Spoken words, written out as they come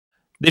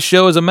This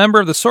show is a member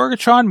of the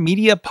Sorgatron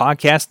Media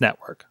Podcast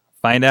Network.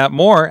 Find out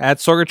more at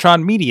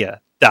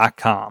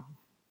sorgatronmedia.com.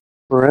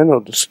 Parental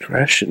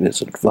discretion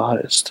is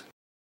advised.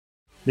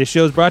 This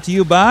show is brought to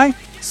you by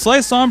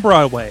Slice on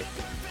Broadway,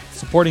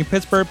 supporting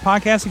Pittsburgh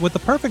podcasting with the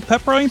perfect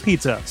pepperoni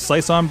pizza.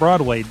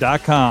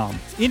 SliceOnBroadway.com.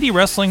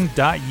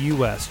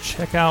 IndieWrestling.us.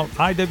 Check out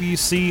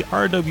IWC,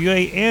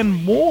 RWA, and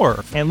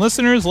more. And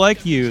listeners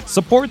like you,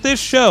 support this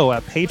show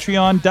at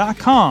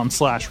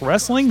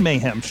Patreon.com/Wrestling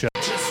Mayhem Show.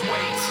 Just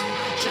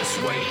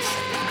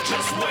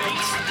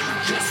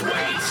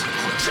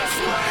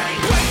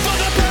wait. Wait for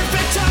the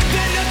perfect time,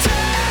 then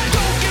attack.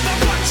 Don't give up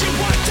what you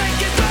want,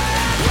 take it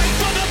back. Wait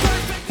for the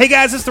perfect. Hey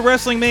guys, it's the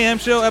Wrestling Mayhem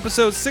Show,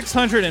 episode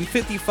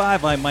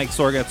 655. I'm Mike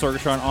Sorg at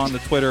Sorgatron on the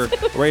Twitter,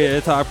 ready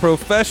to talk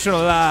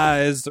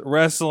professionalized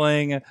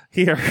wrestling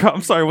here.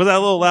 I'm sorry, was that a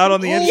little loud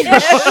on the intro?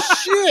 Oh,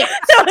 shit.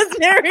 That was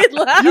very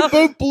loud. You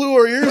both blew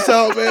our ears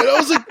out, man. I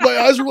was like, my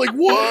eyes were like,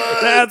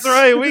 what? That's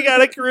right. We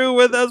got a crew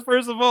with us,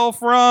 first of all,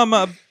 from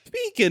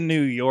Beacon,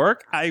 New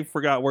York. I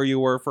forgot where you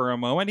were for a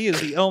moment. He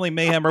is the only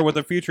Mayhemmer with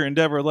a future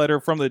endeavor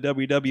letter from the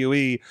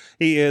WWE.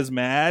 He is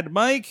Mad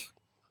Mike.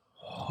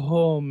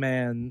 Oh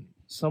man,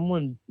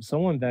 someone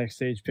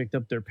backstage picked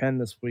up their pen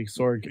this week.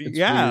 Sorg. It's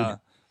weird.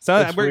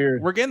 So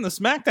weird. we're getting the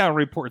SmackDown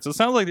reports. It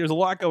sounds like there's a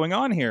lot going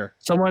on here.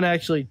 Someone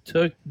actually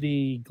took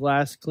the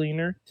glass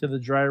cleaner to the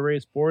dry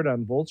erase board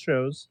on both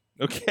shows.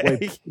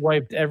 Okay.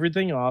 Wiped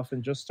everything off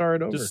and just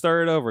started over. Just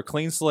started over.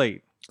 Clean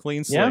slate.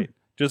 Yeah.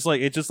 Just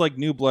like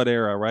New Blood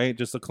era, right?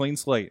 Just a clean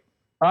slate.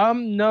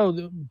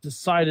 No,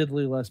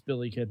 decidedly less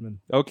Billy Kidman.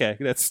 Okay,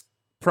 that's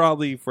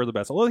probably for the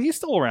best. Although he's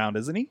still around,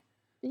 isn't he?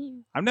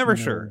 I'm never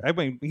No. sure. I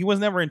mean, he was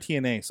never in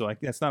TNA, so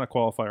that's not a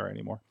qualifier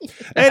anymore.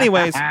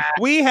 Anyways,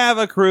 we have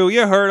a crew.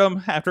 You heard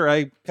them after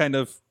I kind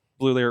of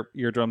blew their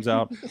eardrums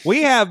out.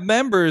 We have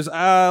members.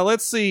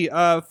 Let's see,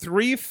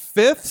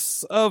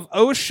 3/5 of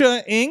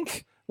OSHA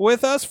Inc.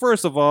 with us.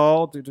 First of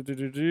all,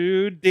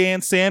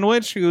 Dan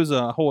Sandwich, who's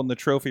holding the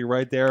trophy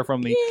right there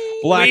from the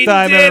Black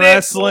Diamond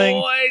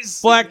Wrestling.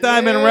 Black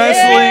Diamond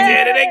Wrestling. We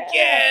did did it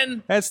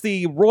again. That's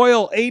the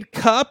Royal 8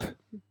 Cup.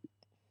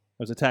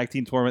 There's a tag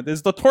team tournament.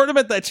 There's the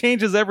tournament that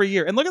changes every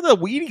year. And look at the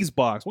Wheaties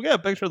box. We got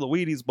a picture of the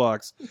Wheaties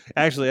box.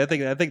 Actually, I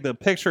think the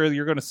picture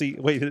you're going to see.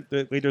 Wait,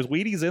 there's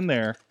Wheaties in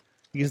there.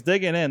 He's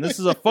digging in. This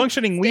is a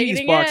functioning Wheaties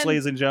Digging box, in.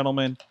 ladies and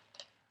gentlemen.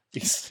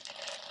 Wait,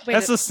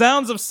 That's the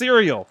sounds of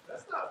cereal.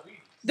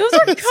 those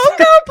are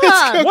Cocoa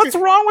Puffs. What's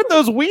wrong with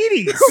those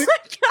Wheaties? Oh my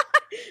God.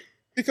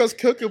 Because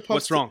Cocoa Puffs.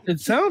 What's wrong? It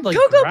sounded like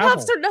Cocoa gravel.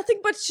 Puffs are nothing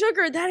but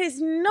sugar. That is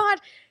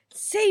not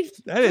safe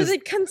That for is- the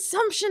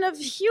consumption of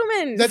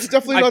humans. That's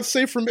definitely not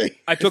safe for me.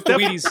 I took the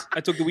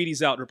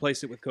Wheaties out and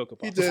replaced it with Cocoa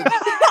He Puffs.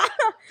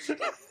 did.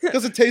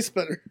 Because it tastes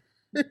better.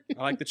 I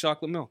like the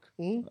chocolate milk.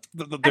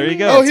 There you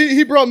go. Oh,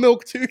 he brought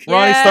milk too.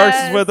 Ronnie Starks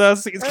is with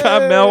us. He's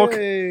got milk.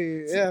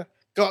 Hey, yeah.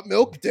 Got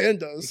milk? Dan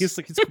does. He's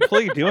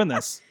completely doing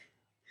this.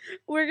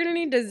 We're going to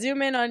need to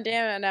zoom in on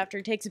Dan after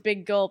he takes a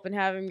big gulp and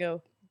have him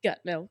go, gut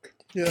milk.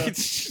 yeah.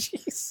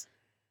 Jeez.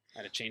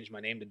 I had to change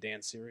my name to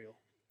Dan Cereal.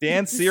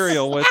 Dan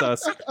Cereal with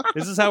us.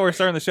 This is how we're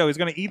starting the show. He's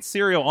going to eat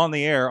cereal on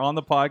the air, on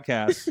the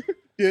podcast.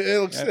 Yeah, it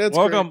looks, that's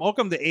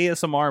Welcome to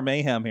ASMR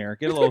Mayhem here.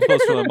 Get a little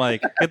closer to the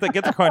mic. Get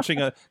the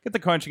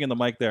crunching in the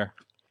mic there.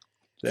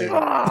 great.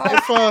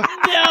 There.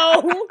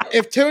 No.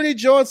 If Tony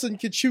Johnson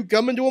can chew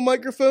gum into a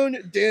microphone,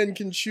 Dan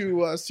can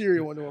chew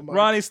cereal into a microphone.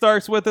 Ronnie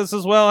Starks with us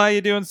as well. How you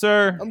doing,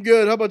 sir? I'm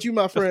good. How about you,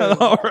 my friend?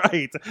 All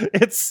right.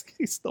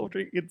 He's still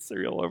drinking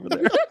cereal over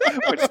there.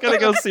 We're just gonna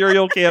go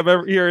cereal cam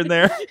here and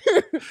there.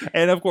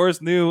 And of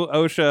course, new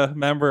OSHA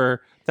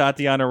member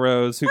Tatiana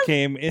Rose, who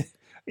came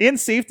in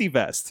safety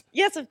vest.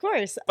 Yes, of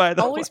course. By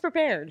the Always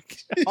prepared.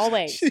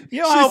 Always.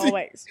 You know how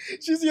Always.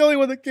 She's the only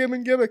one that came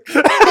in gimmick.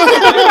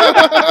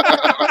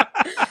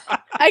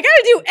 I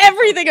gotta do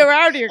everything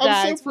around here, I'm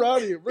guys. so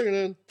proud of you. Bring it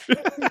in.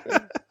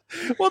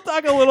 we'll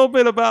talk a little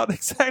bit about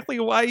exactly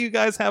why you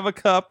guys have a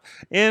cup,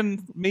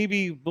 and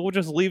maybe we'll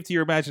just leave to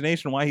your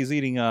imagination why he's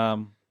eating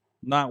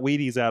not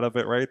Wheaties out of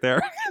it right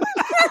there.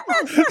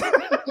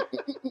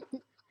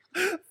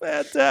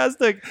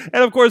 Fantastic.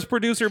 And of course,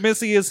 producer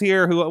Missy is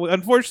here, who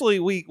unfortunately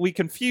we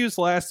confused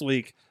last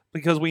week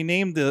because we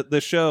named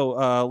the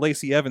show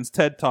Lacey Evans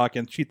TED Talk,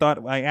 and she thought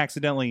I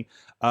accidentally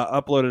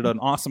uploaded an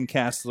awesome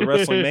cast to the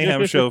Wrestling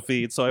Mayhem show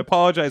feed. So I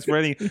apologize for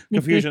any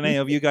confusion any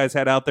of you guys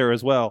had out there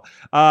as well.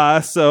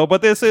 But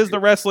this is the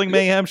Wrestling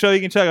Mayhem show.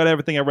 You can check out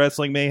everything at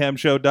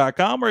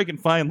WrestlingMayhemShow.com, where you can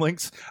find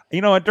links.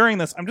 You know what? During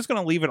this, I'm just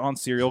going to leave it on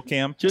Serial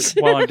Cam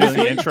while I'm doing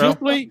the intro.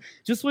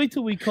 Just wait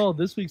till we call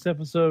this week's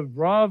episode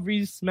Raw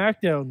v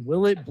SmackDown.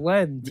 Will it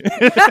blend?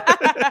 There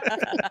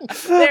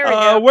we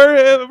go.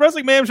 We're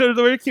Wrestling Mayhem Show,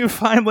 where you can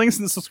find links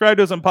and subscribe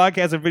to us on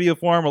podcast and video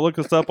form, or look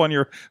us up on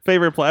your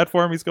favorite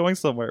platform. He's going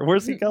somewhere.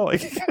 Where's he going?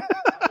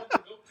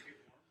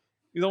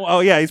 Oh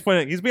yeah, he's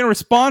being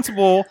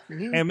responsible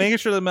and making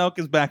sure the milk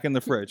is back in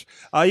the fridge.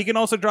 You can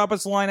also drop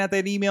us a line at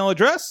that email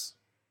address.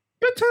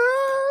 Good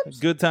time.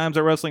 Good times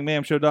at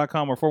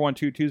WrestlingMayhemShow.com or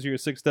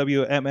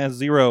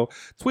 412-206-WMS0.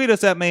 Tweet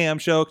us at Mayhem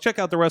Show. Check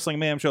out the Wrestling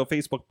Mayhem Show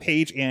Facebook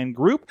page and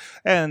group.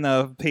 And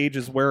the page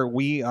is where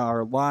we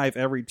are live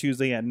every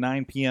Tuesday at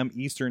 9 p.m.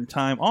 Eastern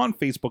Time on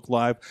Facebook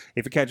Live.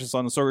 If you catch us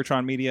on the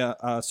Sorgatron media,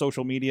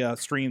 social media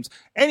streams,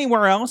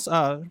 anywhere else,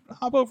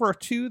 hop over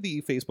to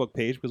the Facebook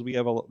page because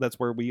that's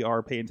where we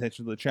are paying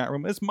attention to the chat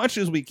room as much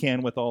as we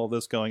can with all of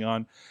this going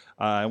on.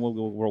 And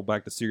we'll roll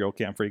back to Serial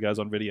Cam for you guys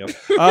on video.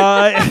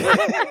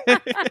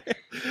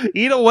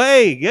 Eat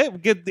away.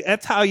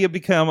 That's how you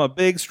become a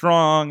big,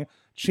 strong,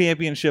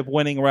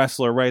 championship-winning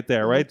wrestler right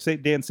there, right? Say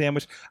Dan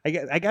Sandwich. I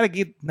got to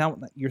get now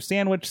your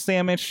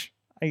sandwich.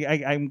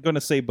 I'm going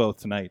to say both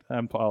tonight. I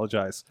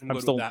apologize.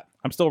 I'm still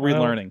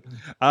relearning.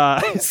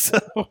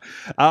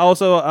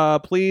 Also,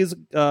 please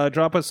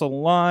drop us a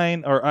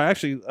line, or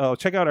actually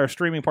check out our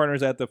streaming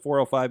partners at the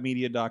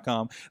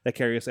 405media.com that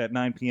carry us at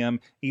 9 p.m.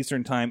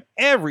 Eastern Time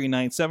every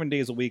night, 7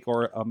 days a week,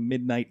 or a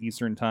midnight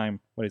Eastern Time.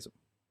 What is it?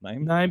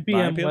 9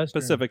 p.m.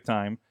 Pacific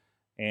Time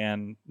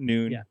and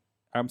noon. Yeah.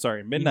 I'm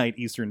sorry, midnight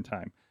Eastern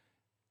Time.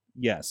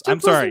 Yes,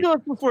 I'm sorry.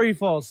 Before you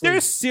fall asleep.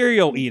 There's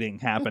cereal eating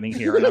happening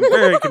here, and I'm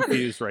very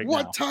confused right now.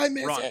 What time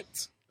is Ron,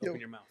 it? open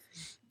your mouth.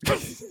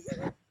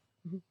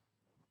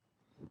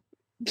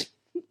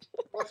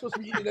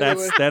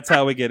 That's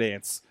how we get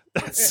ants.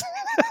 That's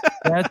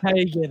how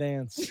you get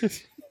ants.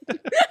 I got him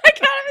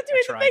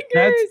between the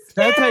fingers.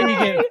 That's how you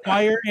get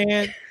fire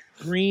ant,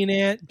 green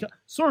ant.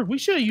 Sorg, we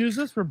should have used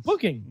this for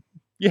booking.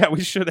 Yeah,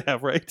 we should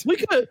have, right? We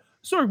could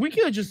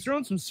have just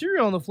thrown some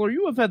cereal on the floor.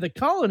 You would have had the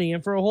colony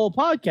in for a whole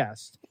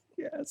podcast.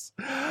 Yes.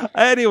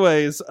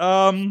 Anyways,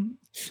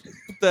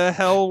 the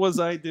hell was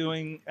I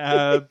doing?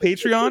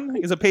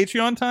 Patreon? Is it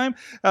Patreon time?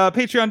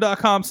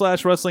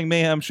 Patreon.com/Wrestling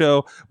Mayhem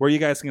Show, where you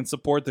guys can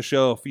support the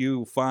show if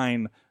you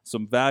find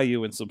some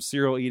value in some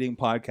cereal eating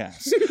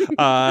podcasts.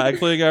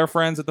 Including our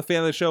friends at the Fan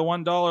of the Show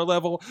 $1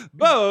 level.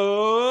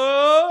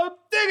 Bo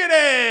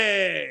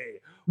Diggity!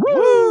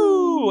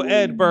 Woo!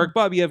 Ed Burke,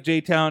 Bobby F.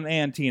 J. Town,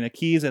 and Tina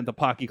Keys at the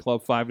Pocky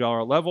Club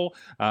 $5 level,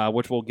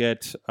 which will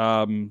get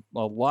a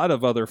lot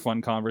of other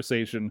fun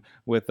conversation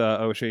with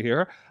OSHA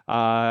here.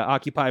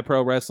 Occupy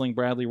Pro Wrestling,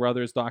 Bradley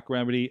Ruthers, Doc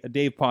Remedy,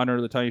 Dave Potter,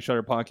 the Tiny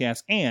Shutter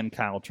Podcast, and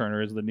Kyle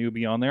Turner is the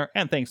newbie on there.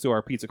 And thanks to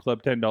our Pizza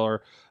Club $10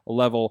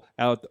 level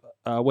out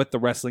with the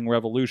Wrestling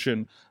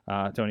Revolution,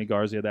 Tony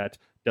Garcia, that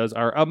does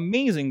our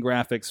amazing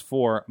graphics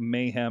for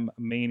Mayhem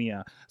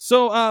Mania.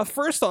 So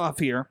first off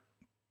here,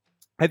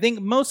 I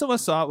think most of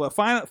us saw,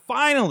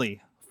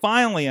 finally,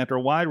 after a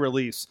wide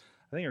release,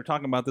 I think we were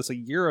talking about this a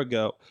year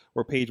ago,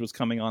 where Paige was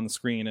coming on the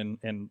screen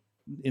and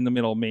in the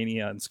middle of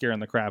Mania and scaring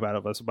the crap out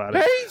of us about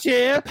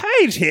it.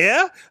 Paige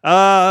here!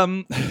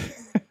 But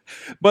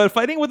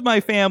Fighting With My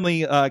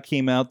Family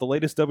came out, the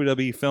latest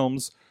WWE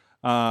Films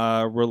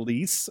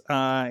release,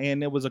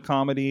 and it was a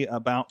comedy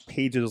about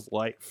Paige's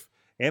life.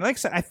 And like I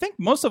said, I think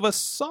most of us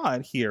saw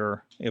it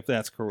here, if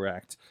that's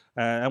correct.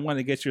 I wanted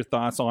to get your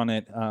thoughts on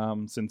it,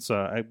 since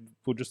I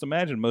would just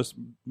imagine most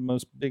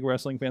big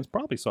wrestling fans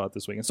probably saw it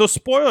this weekend. So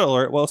spoiler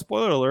alert. Well,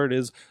 spoiler alert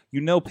is,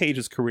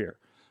 Paige's career.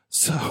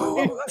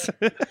 So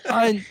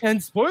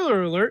and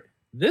spoiler alert,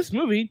 this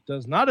movie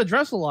does not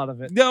address a lot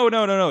of it. No,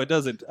 it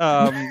doesn't.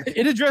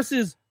 It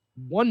addresses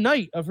one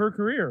night of her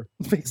career.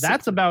 Basically.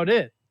 That's about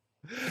it.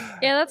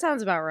 Yeah, that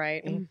sounds about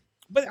right.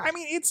 But I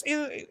mean, it's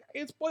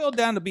boiled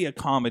down to be a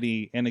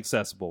comedy and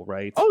accessible,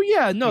 right? Oh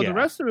yeah, no. Yeah. The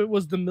rest of it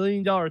was the $1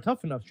 Million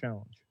Tough Enough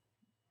challenge.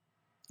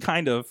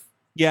 Kind of,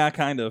 yeah,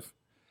 kind of.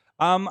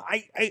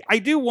 I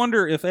do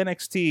wonder if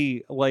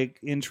NXT, like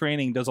in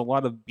training, does a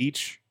lot of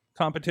beach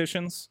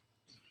competitions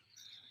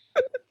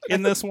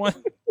in this one.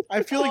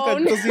 I feel like that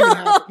doesn't even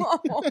happen.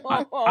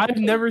 I've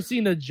never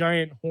seen a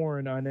giant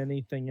horn on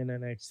anything in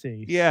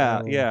NXT.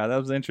 Yeah, so. Yeah, that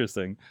was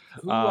interesting.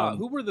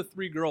 Who were the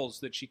three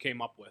girls that she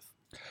came up with?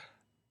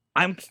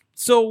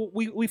 So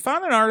we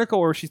found an article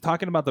where she's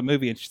talking about the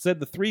movie, and she said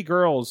the three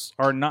girls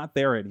are not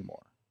there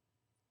anymore.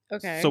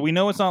 Okay. So we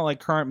know it's not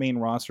like current main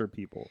roster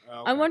people.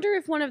 Okay. I wonder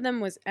if one of them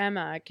was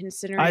Emma,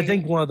 considering... I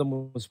think one of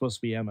them was supposed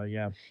to be Emma,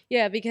 yeah.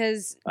 Yeah,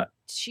 because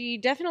she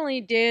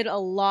definitely did a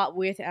lot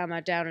with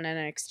Emma down in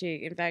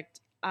NXT. In fact,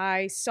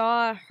 I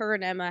saw her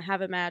and Emma have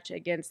a match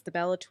against the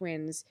Bella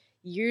Twins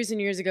years and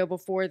years ago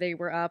before they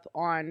were up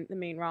on the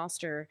main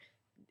roster.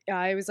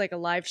 It was like a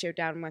live show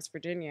down in West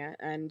Virginia,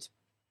 and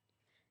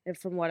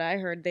from what I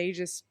heard,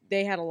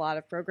 they had a lot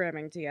of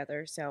programming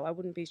together, so I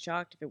wouldn't be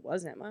shocked if it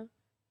was Emma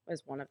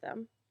as one of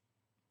them.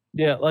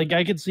 Yeah, like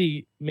I could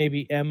see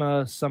maybe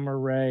Emma, Summer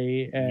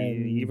Rae,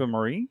 and Eva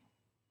Marie.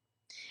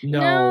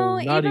 No,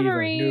 not Eva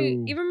Marie.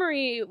 No. Eva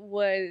Marie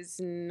was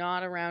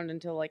not around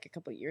until like a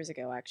couple of years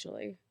ago,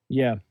 actually.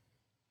 Yeah,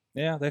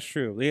 that's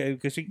true. Yeah,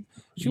 because she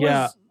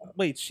was.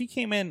 Wait, she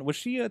came in. Was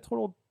she a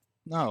total?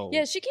 No.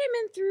 Yeah, she came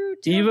in through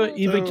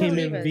Eva came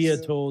in via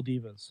Total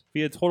Divas.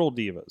 Via Total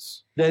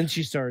Divas. Then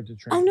she started to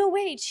train. Oh no,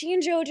 wait! She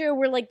and JoJo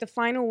were like the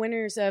final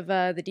winners of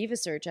the Diva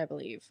Search, I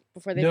believe,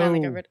 before they finally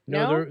got rid.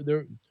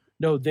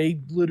 No, they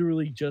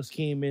literally just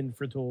came in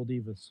for Total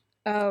Divas.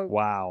 Oh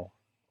wow.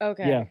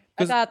 Okay. Yeah.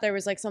 I thought there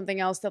was like something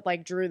else that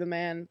like drew them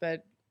in,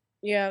 but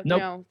Yeah, Nope.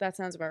 no, that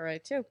sounds about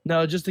right too.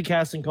 No, just a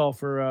casting call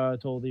for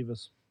Total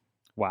Divas.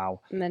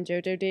 Wow. And then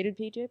JoJo dated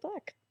PJ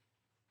Black.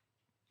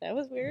 That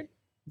was weird.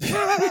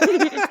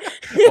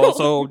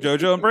 Also,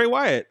 JoJo and Bray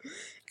Wyatt.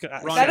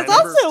 Ron, That is remember-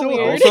 also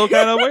weird. Also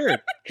kind of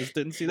weird. Just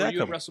didn't see Were that you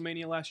at coming.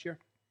 WrestleMania last year?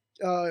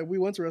 We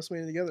went to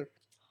WrestleMania together.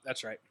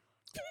 That's right.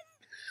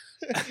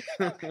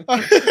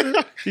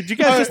 Did you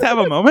guys just have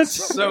a moment?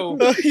 So,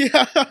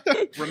 Yeah.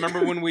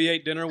 remember when we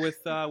ate dinner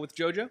with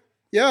JoJo?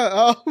 Yeah.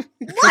 All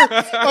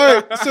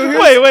right. So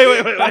Wait.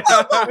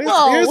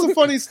 here's a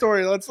funny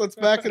story. Let's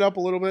back it up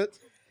a little bit.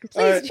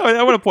 All right.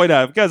 I want to point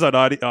out, if you guys on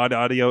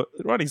audio,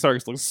 Ronnie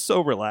Sarkis looks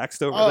so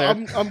relaxed over there.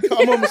 I'm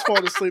almost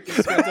falling asleep.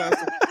 It's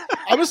fantastic.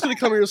 I'm just gonna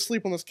come here to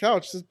sleep on this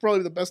couch. This is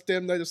probably the best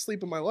damn night of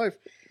sleep in my life.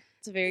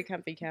 It's a very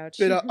comfy couch.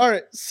 But, all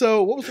right.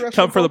 So what was the restaurant?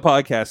 Come for the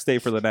called? podcast, stay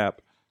for the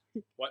nap.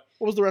 What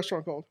was the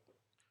restaurant called?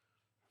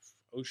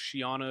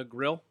 Oceana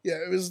Grill. Yeah,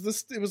 it was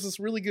this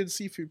really good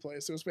seafood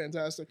place. It was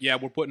fantastic. Yeah,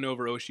 we're putting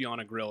over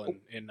Oceana Grill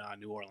in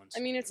New Orleans. I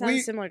mean, it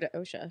sounds similar to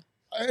OSHA.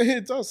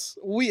 It does.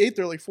 We ate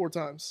there like 4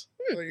 times.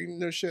 Like,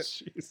 no shit.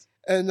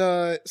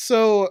 And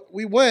so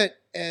we went,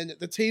 and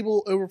the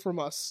table over from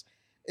us,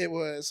 it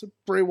was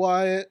Bray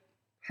Wyatt,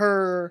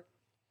 her,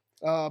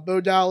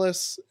 Bo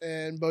Dallas,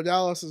 and Bo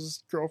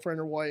Dallas's girlfriend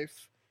or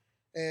wife.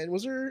 And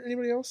was there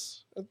anybody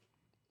else?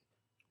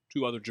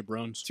 2 other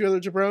jabrones. 2 other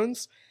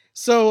jabrones.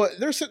 So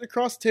they're sitting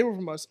across the table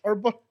from us.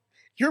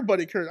 Your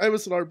buddy Kurt. I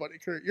almost said our buddy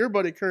Kurt. Your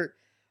buddy Kurt.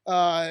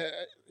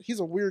 He's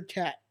a weird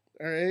cat.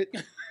 All right.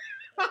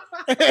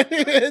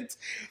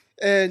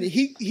 and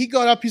he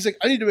got up. He's like,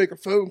 I need to make a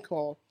phone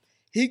call.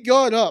 He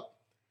got up,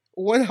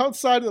 went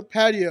outside of the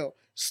patio,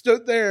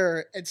 stood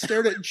there, and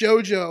stared at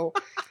JoJo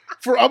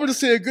for, I'm going to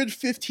say, a good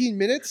 15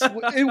 minutes.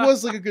 It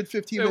was like a good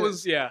 15 minutes. It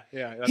was, yeah.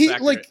 That's He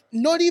accurate. like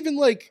not even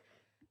like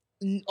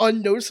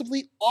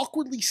unnoticeably,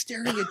 awkwardly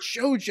staring at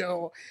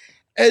JoJo,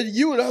 and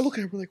you and I look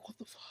at him, we're like, what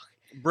the fuck?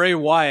 Bray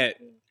Wyatt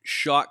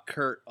shot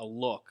Kurt a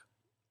look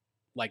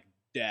like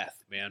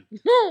death, man.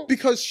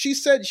 Because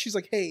she's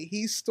like, hey,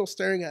 he's still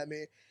staring at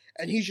me,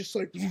 and he's just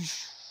like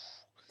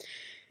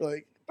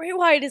Bray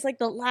Wyatt is like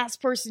the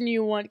last person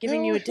you want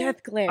giving you a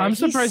death glare. I'm He's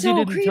surprised so he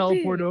didn't creepy.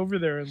 teleport over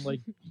there and like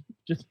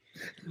just.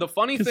 The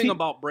funny 'Cause thing he-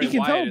 about Bray he can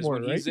Wyatt is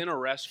teleport, when he's right? in a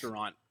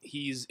restaurant,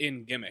 he's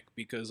in gimmick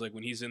because like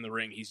when he's in the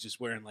ring, he's just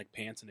wearing like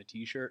pants and a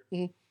t-shirt.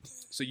 Mhm.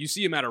 So you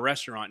see him at a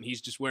restaurant and he's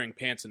just wearing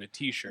pants and a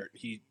t-shirt.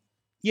 He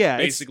Yeah,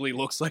 basically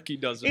looks like he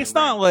does. In it's the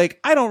not ring. like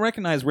I don't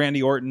recognize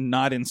Randy Orton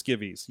not in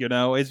skivvies. You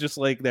know, it's just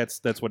like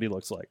that's what he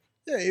looks like.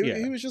 Yeah, Yeah.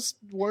 he was just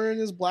wearing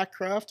his black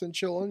craft and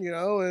chilling,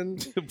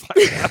 and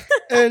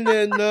and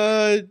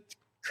then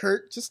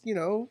Kurt just,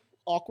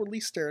 awkwardly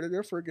stared at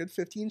her for a good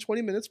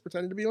 15-20 minutes,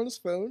 pretending to be on his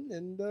phone.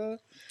 And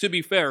To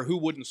be fair, who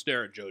wouldn't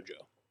stare at JoJo?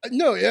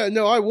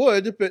 no, I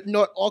would, but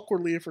not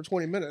awkwardly for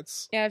 20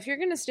 minutes. Yeah, if you're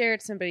gonna stare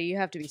at somebody, you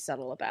have to be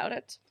subtle about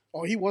it.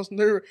 Oh, he wasn't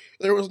there.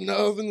 There was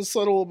nothing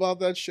subtle about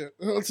that shit.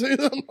 I'll tell you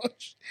that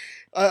much.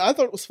 I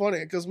thought it was funny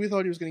because we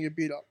thought he was going to get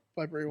beat up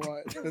by Bray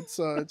Wyatt. It's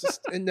just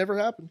it never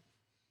happened.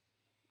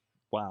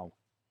 Wow.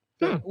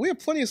 But we have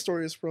plenty of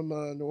stories from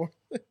New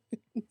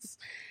Orleans.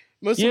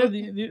 Most Yeah, of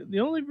it, the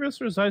only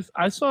wrestlers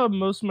I saw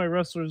most of my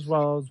wrestlers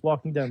while I was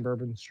walking down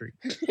Bourbon Street.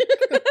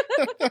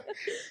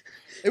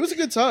 it was a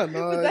good time.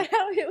 Was that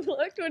how it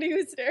looked when he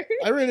was staring?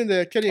 I ran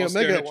into Kenny I was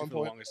staring Omega at at you one for the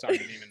point. longest time. I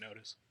didn't even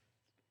notice.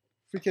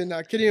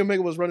 Freaking Kenny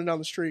Omega was running down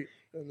the street.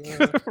 And,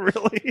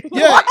 Really?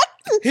 yeah,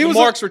 he The was.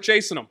 marks were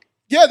chasing him.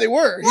 Yeah, they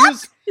were.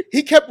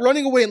 He kept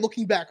running away and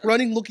looking back,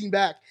 looking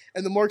back,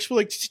 and the marks were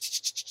like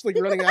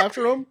running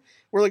after him.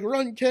 We're like,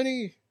 run,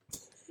 Kenny.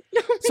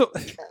 So,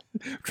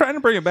 trying to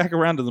bring it back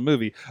around to the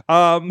movie.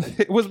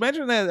 It was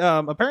mentioned that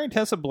apparently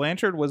Tessa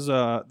Blanchard was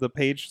the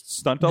Paige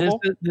stunt double.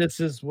 This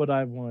is what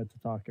I wanted to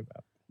talk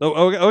about.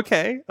 Oh,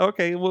 okay.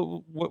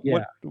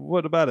 Yeah.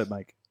 What about it,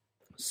 Mike?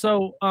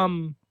 So,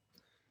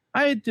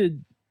 I had to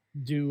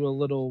do a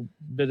little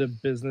bit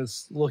of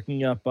business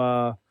looking up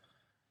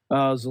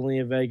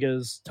Zelina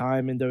Vega's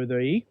time in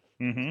WWE,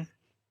 Mm-hmm.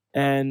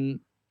 and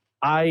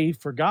I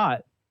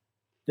forgot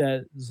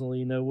that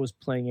Zelina was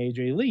playing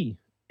AJ Lee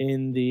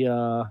in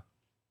the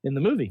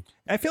movie.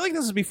 I feel like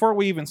this is before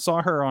we even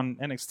saw her on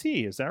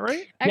NXT. Is that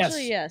right?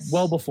 Actually, yes.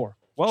 Well before.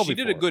 Well, She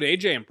did a good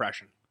AJ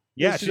impression.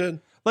 Yeah, Yes, she did.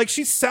 like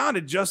she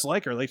sounded just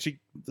like her. Like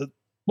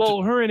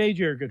Well, her and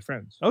AJ are good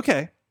friends.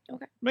 Okay,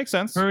 Okay. makes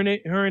sense. Her and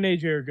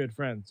AJ are good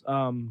friends.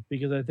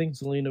 Because I think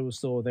Zelina was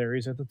still with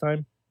Aries at the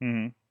time,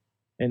 Mm-hmm.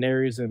 and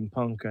Aries and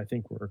Punk I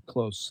think were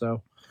close.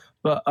 So,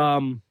 but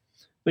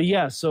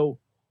yeah. So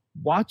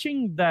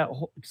watching that,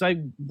 because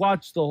I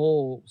watched the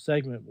whole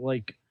segment.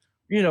 Like,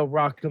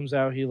 Rock comes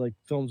out, he like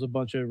films a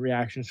bunch of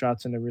reaction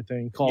shots and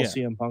everything, calls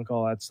CM Punk,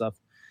 all that stuff.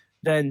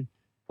 Then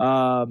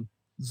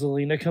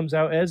Zelina comes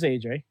out as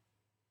AJ,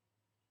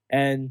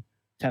 and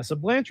Tessa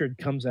Blanchard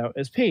comes out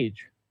as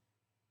Paige,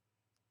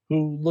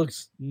 who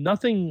looks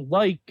nothing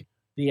like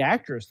the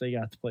actress they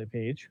got to play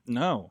Paige.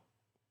 No.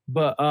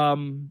 But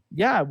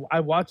yeah, I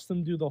watched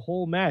them do the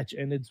whole match,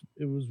 and it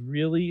was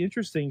really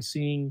interesting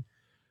seeing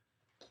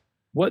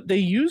what they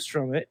used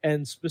from it,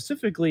 and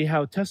specifically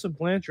how Tessa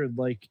Blanchard,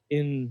 like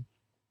in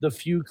the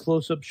few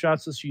close-up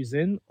shots that she's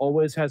in,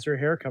 always has her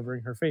hair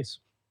covering her face.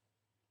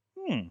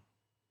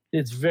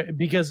 It's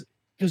because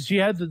she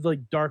had the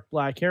like dark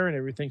black hair and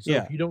everything. So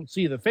if you don't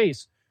see the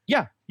face,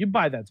 you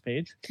buy that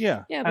Paige.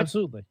 Yeah,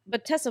 absolutely.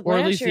 But Tessa or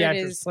at least the Blanchard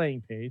actress is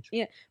playing Paige.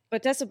 Yeah,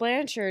 but Tessa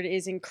Blanchard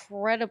is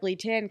incredibly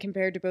tan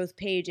compared to both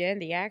Paige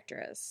and the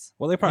actress.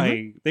 Well, they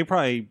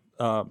probably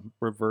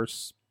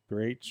reverse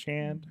Great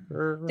Chand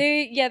her.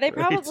 They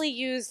probably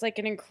used like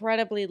an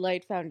incredibly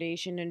light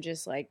foundation and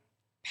just like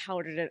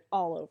powdered it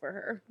all over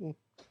her.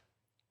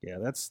 Yeah,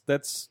 that's I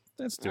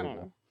doable. don't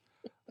know.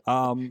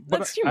 But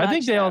That's too much. I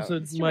think they though. also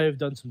It's too might much. have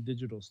done some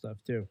digital stuff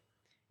too,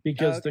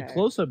 because the Okay.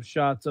 close-up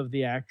shots of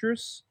the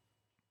actress,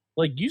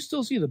 like you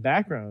still see the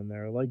background in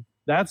there. Like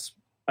that's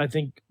I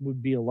think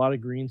would be a lot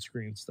of green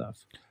screen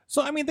stuff.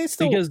 so I mean, they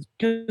still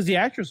Because the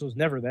actress was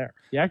never there.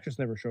 The actress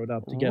never showed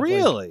up to get like,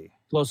 really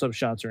close-up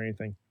shots or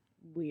anything.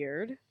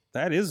 Weird.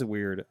 that is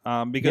weird.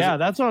 Because Yeah,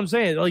 that's what I'm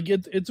saying. Like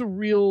it's a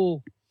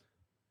real.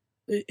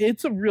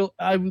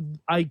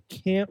 I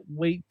can't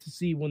wait to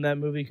see when that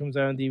movie comes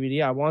out on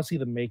DVD. I want to see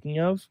the making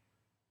of.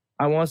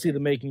 I want to see the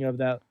making of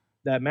that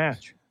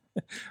match.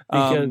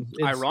 Because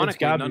it's Ironically,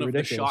 gotta none be of the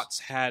ridiculous. shots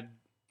had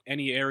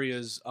any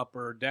areas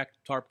upper deck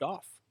tarped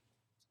off.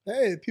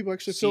 Hey, people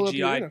actually fill up the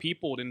CGI arena.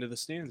 peopled into the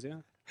stands.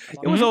 Yeah,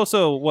 it was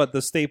also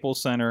the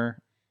Staples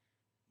Center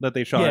that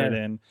they shot it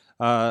Yeah. in.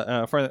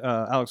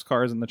 Alex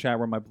Cars in the chat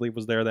room, I believe,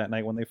 was there that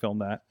night when they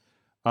filmed that.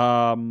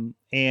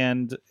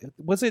 And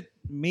was it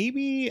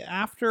maybe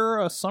after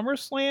a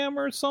SummerSlam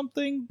or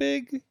something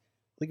big?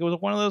 Like it was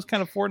one of those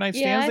kind of 4-night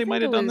stands I they think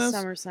might have it done was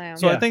this. SummerSlam.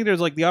 So I Yeah. think there's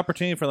like the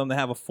opportunity for them to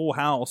have a full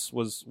house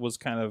was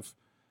kind of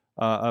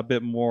a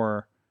bit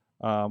more.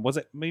 Was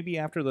it maybe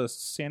after the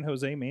San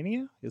Jose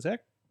Mania? Is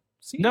that?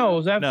 No, it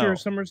was after No.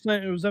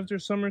 SummerSlam. It was after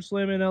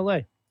SummerSlam in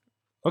LA,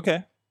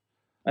 Okay,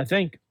 I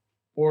think,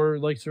 or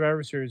like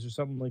Survivor Series or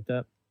something like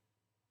that.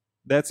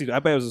 I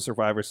bet it was a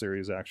Survivor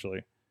Series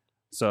actually.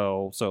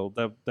 So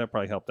that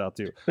probably helped out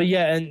too. But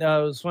yeah, and it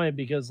was funny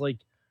because like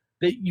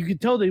you could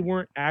tell they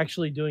weren't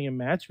actually doing a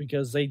match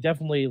because they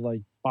definitely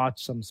like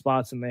botched some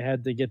spots and they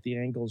had to get the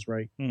angles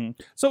right.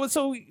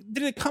 So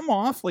did it come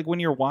off like when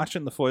you're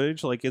watching the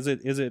footage? Like is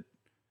it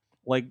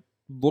like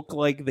look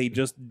like they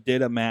just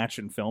did a match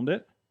and filmed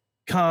it?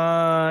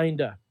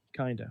 Kinda.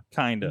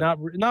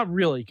 Not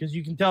really, because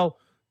you can tell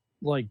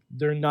like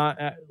they're not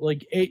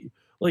like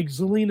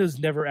Zelina's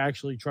never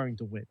actually trying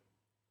to win.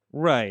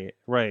 Right.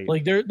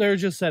 Like they're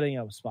just setting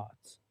up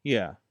spots,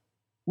 Yeah.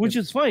 which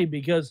is funny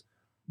because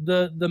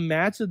the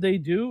match that they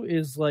do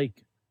is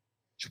like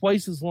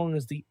twice as long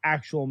as the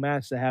actual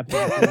match that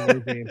happened between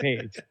Ruby and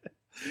Paige.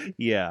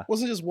 Yeah.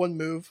 Wasn't just one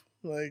move.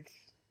 Like,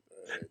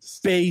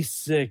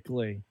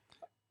 Basically.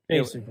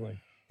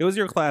 It was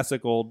your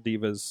classic old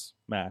Divas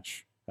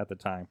match at the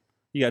time.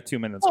 You got 2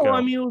 minutes. Oh, go.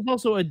 I mean, it was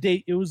also a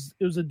it was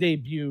a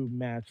debut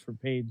match for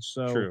Paige,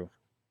 so True.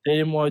 they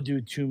didn't want to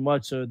do too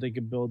much so they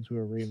could build to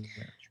a rematch.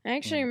 I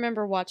actually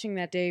remember watching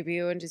that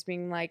debut and just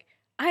being like,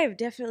 I have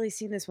definitely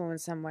seen this woman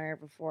somewhere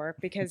before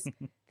because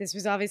this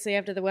was obviously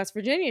after the West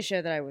Virginia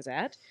show that I was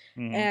at.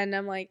 Mhm. And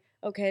I'm like,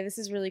 okay, this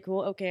is really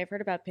cool. Okay, I've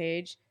heard about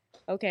Paige.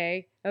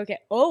 Okay.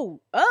 Oh!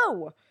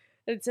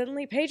 And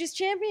suddenly Paige is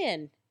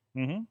champion.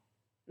 Mhm.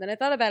 Then I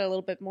thought about it a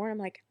little bit more. And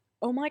I'm like,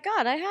 oh my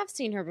God, I have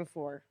seen her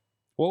before.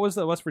 What was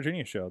the West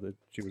Virginia show that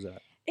she was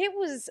at? It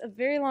was a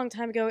very long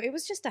time ago. It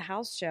was just a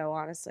house show,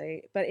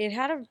 honestly. But it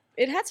had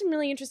some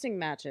really interesting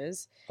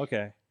matches.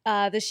 Okay.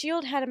 The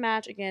Shield had a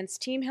match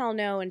against Team Hell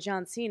No and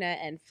John Cena,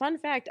 and fun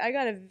fact, I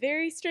got a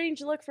very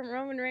strange look from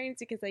Roman Reigns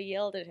because I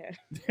yelled at him.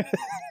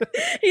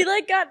 He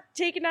got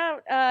taken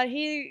out.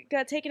 He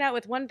got taken out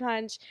with one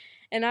punch,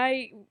 and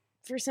I,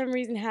 for some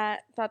reason,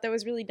 thought that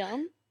was really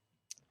dumb.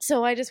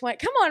 So I just went,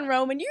 "Come on,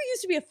 Roman! You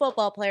used to be a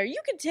football player.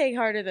 You can take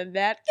harder than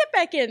that. Get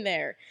back in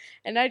there!"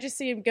 And I just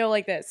see him go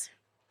like this.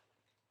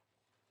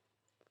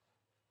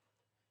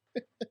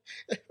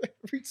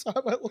 every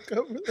time I look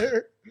over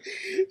there,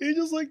 he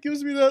just like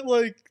gives me that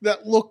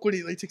look when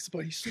he takes a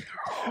bite. He's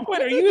like,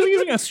 Wait, are you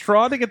using a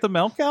straw to get the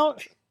milk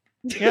out?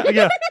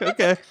 Yeah.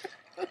 Okay.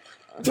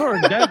 Sorry,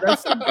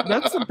 that's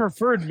the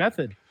preferred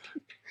method.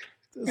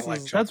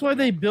 That's why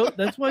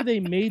they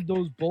made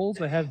those bowls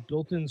that have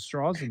built-in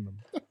straws in them.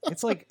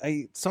 It's like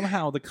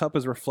somehow the cup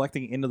is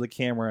reflecting into the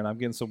camera, and I'm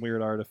getting some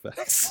weird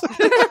artifacts.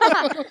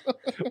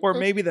 Or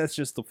maybe that's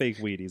just the fake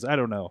Wheaties. I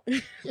don't know.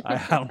 I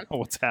don't know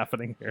what's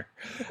happening here.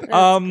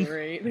 That's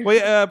great.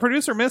 Wait,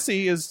 producer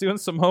Missy is doing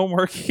some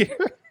homework here.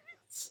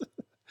 This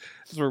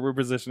is where we're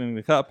positioning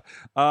the cup.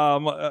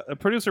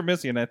 Producer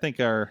Missy, and I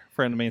think our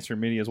friend Mainstream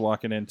Media is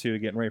walking in too,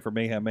 getting ready for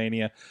Mayhem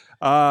Mania.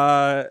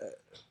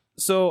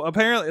 So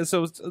apparently,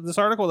 this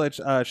article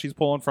that she's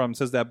pulling from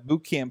says that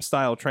boot camp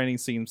style training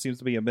seems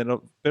to be a bit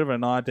of a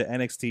nod to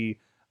NXT,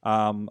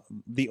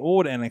 the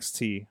old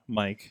NXT,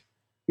 Mike.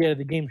 Yeah,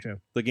 the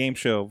game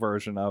show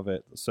version of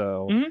it.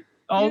 So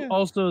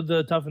Also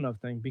the Tough Enough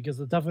thing, because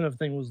the Tough Enough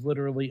thing was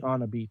literally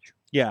on a beach.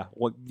 yeah,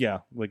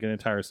 like an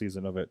entire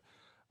season of it.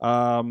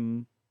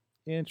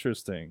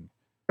 Interesting.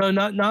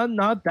 No,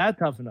 not that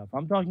tough enough.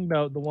 I'm talking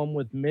about the one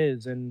with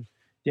Miz and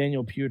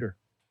Daniel Puder.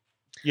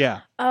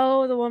 Yeah.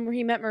 Oh, the one where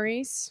he met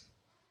Maurice?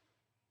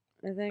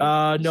 I think.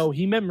 No,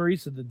 he met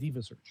Maurice at the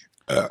Diva Search.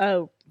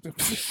 Oh.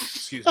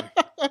 Excuse me.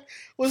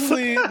 Wasn't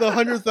the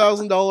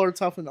 $100,000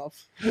 tough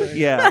enough?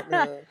 Yeah.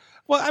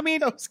 Well, I mean,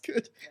 That was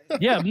good.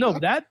 Yeah, no,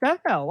 that had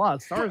a lot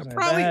of stars in it.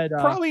 Probably- They had,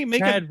 probably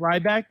make they it- had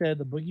Ryback, they had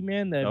the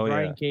Boogeyman, they had Oh,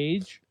 Brian yeah.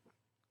 Cage.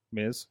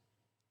 Miz.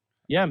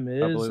 Yeah, Couple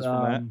Miz. is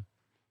from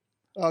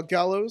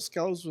Gallows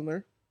was in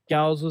there.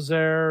 Gallows was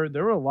there.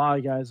 There were a lot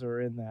of guys that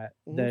were in that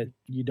Mhm. that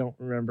you don't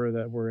remember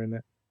that were in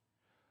it.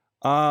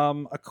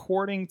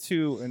 According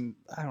to, and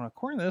I don't know,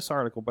 according to this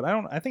article, but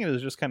I think it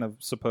was just kind of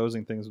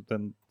supposing things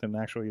than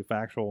actually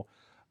factual.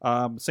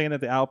 Saying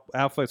that the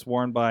outfits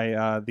worn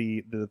by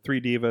the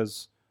three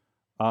divas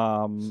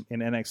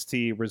in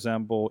NXT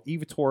resemble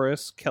Eva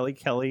Torres, Kelly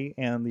Kelly,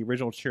 and the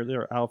original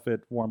cheerleader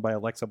outfit worn by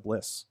Alexa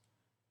Bliss.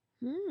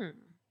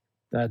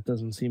 That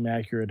doesn't seem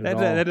accurate at That,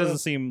 all. that doesn't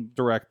seem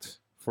direct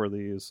for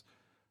these.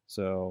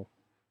 So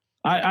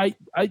I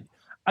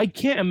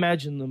can't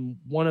imagine them.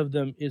 One of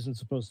them isn't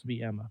supposed to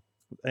be Emma.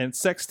 and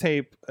sex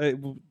tape,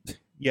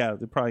 yeah,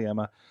 they're probably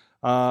Emma.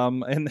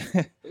 And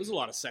There was a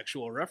lot of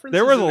sexual references.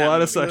 there was a in that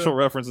lot of movie. sexual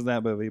reference in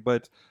that movie,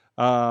 but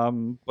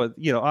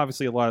you know,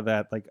 obviously a lot of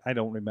that, like, I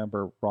don't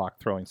remember Rock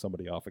throwing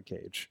somebody off a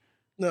cage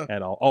No.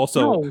 at all.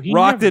 Also, No, he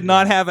Rock never did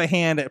not did. have a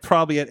hand at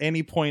probably at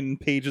any point in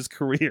Page's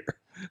career.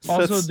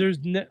 Also,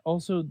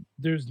 That's-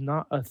 there's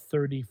not a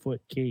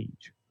 30-foot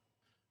cage.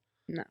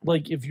 No.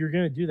 Like, if you're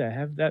gonna do that,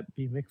 have that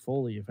be Mick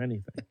Foley, if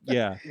anything.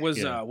 yeah,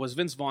 Was yeah. was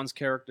Vince Vaughn's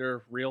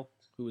character real?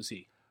 Who was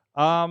he?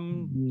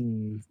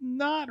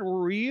 Not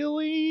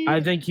really.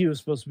 I think he was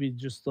supposed to be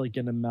just like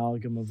an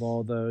amalgam of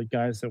all the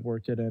guys that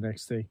worked at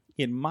NXT.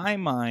 In my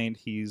mind,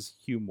 he's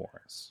Hugh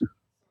Morris.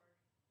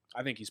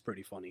 I think he's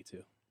pretty funny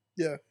too.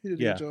 Yeah, he did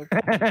Yeah. a good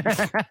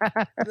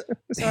job.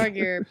 Sorry,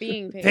 you're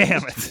being paid.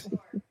 Damn it!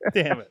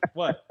 Damn it!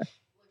 What?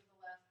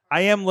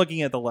 I am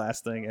looking at the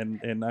last thing,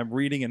 and I'm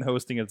reading and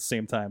hosting at the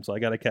same time, so I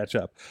got to catch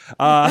up. So,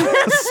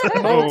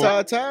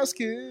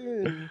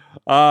 Multitasking.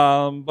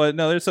 but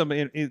no, there's some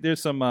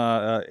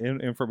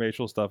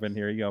informational stuff in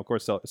here. You know, of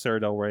course, Sarah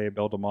Del Rey,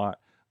 Bill DeMott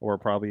were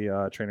probably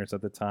trainers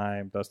at the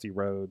time. Dusty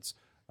Rhodes.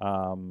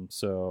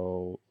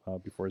 Before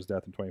his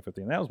death in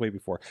 2015, that was way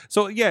before.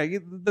 So yeah,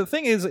 the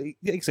thing is, like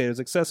I say, it's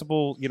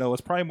accessible. You know,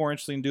 it's probably more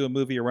interesting to do a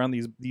movie around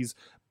these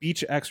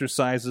beach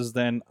exercises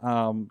than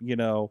women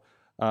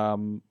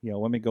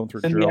going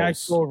through And drills. the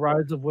actual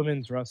rise of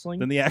women's wrestling.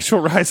 Than the actual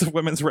rise of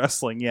women's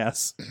wrestling.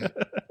 Yes.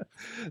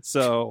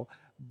 So,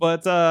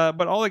 but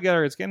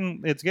altogether, it's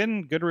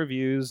getting good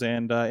reviews,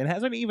 and it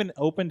hasn't even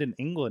opened in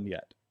England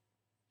yet,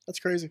 That's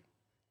crazy.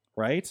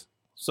 right?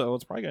 So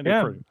it's probably gonna Yeah.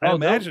 do pretty. I Oh,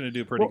 imagine it'd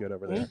do pretty well, good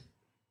over there.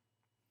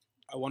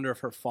 I wonder if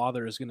her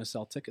father is going to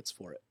sell tickets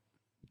for it.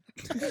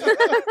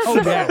 Oh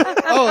yeah.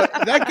 Oh,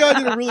 that guy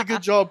did a really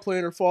good job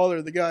playing her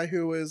father, the guy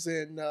who was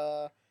in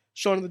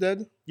Shaun of the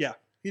Dead. Yeah.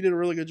 He did a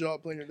really good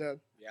job playing your dad.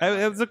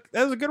 That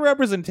was a good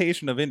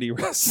representation of indie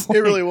wrestling.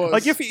 It really was.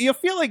 Like, if you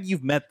feel like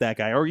you've met that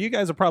guy, or you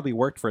guys have probably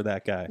worked for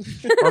that guy,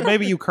 or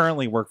maybe you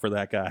currently work for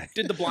that guy.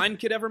 Did the blind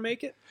kid ever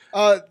make it?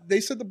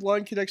 They said the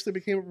blind kid actually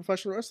became a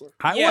professional wrestler.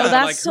 I Yeah, Oh, want,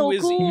 that's like, so who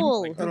is he?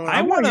 cool. Like, I don't know.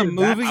 I want a hear that.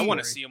 movie. I want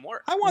to see him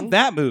work. I want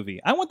that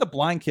movie. I want the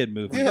blind kid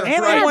movie, Yeah,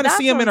 and I right. want to That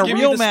see him in a sounds Give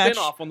me real the match.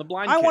 spin-off on the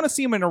blind I kid. want to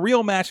see him in a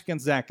real match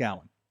against Zach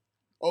Allen.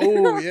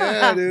 Oh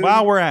yeah, dude.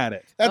 While we're at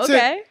it, That's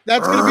Okay. it.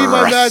 That's gonna be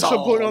my match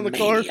I'm putting on the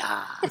card.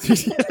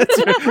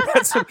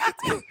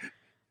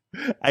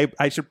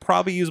 I should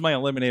probably use my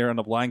eliminator on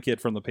the blind kid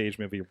from the Page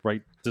movie,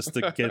 right, just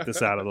to get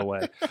this out of the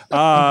way.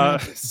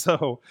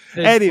 So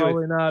It's Anyway.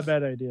 probably not a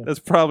bad idea. that's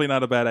probably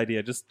not a bad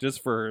idea,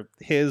 just for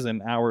his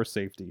and our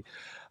safety.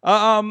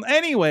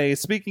 Anyway,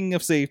 speaking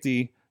of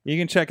safety, you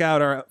can check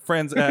out our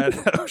friends at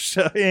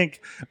OSHA Inc.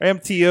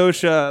 MT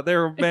OSHA.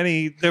 There are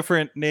many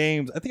different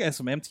names. I think I have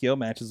some MTO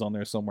matches on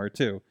there somewhere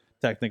too,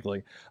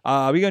 technically.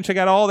 We're going to check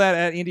out all that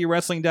at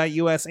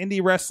indiewrestling.us,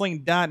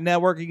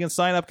 indiewrestling.network. You can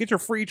sign up, get your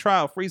free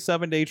trial, free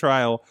 7-day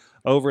trial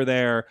over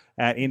there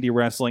at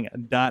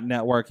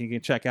indiewrestling.network. You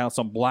can check out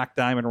some Black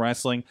Diamond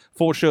Wrestling,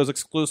 full shows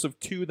exclusive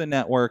to the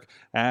network,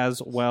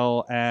 as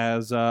well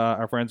as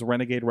our friends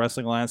Renegade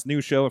Wrestling Alliance, new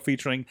show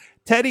featuring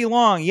Teddy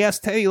Long. Yes,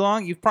 Teddy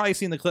Long. You've probably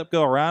seen the clip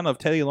go around of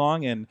Teddy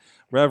Long and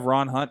Rev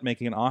Ron Hunt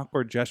making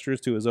awkward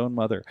gestures to his own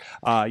mother.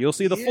 You'll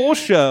see the full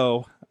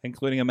show,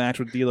 including a match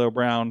with D'Lo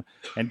Brown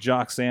and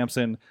Jock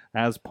Sampson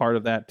as part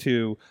of that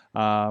too,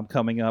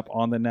 coming up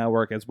on the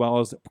network, as well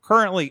as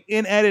currently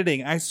in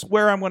editing. I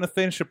swear I'm going to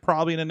finish it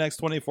probably in the next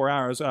 24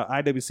 hours.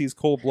 IWC's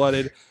Cold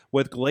Blooded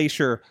with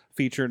Glacier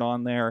featured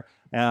on there,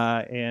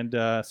 and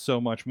so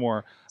much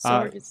more.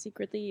 Sorg is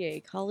secretly a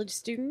college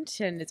student,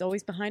 and it's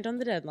always behind on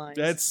the deadlines.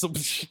 That's some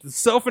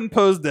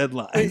self-imposed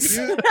deadlines.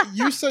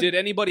 You said Did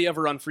anybody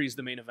ever unfreeze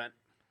the main event?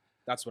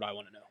 That's what I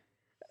want to know.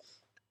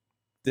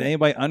 Did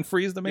anybody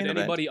unfreeze the main Did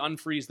event? anybody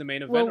unfreeze the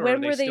main event? Well, or when are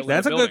they were they- still in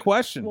That's the a good building?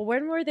 question. Well,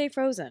 when were they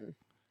frozen?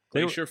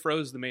 They were- Glacier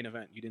froze the main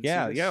event. You didn't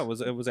Yeah, see this?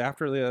 yeah. It was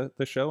after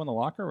the show in the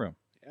locker room.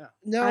 Yeah.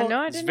 no. I know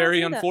I It's didn't very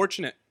see that.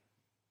 unfortunate.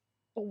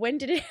 When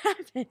did it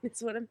happen?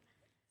 It's what I'm.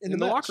 In the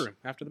match. locker room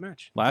after the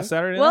match. Last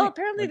Saturday Well, night?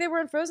 apparently they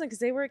weren't frozen because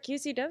they were at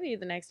QCW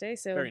the next day.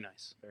 So Very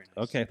nice. Very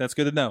nice. Okay, that's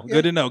good to know. Yeah.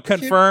 Good to know.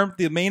 Confirmed.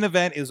 The main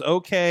event is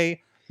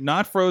okay.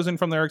 Not frozen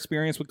from their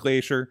experience with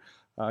Glacier.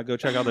 Go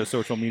check out their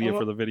social media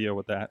for the video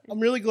with that. I'm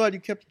really glad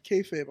you kept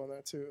kayfabe on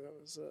that too. That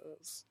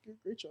was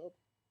great job.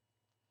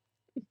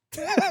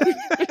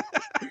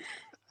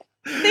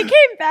 they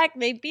came back.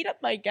 They beat up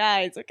my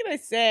guys. What can I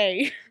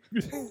say?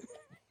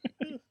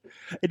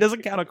 It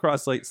doesn't count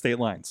across state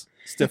lines.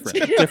 It's different.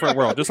 Different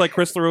world. Just like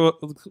Chris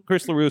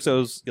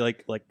LaRusso's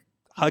like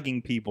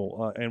hugging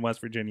people in West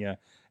Virginia,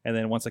 and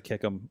then wants to kick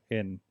them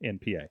in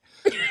PA.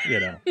 You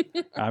know,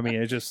 I mean,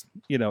 it's just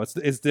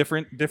it's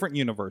different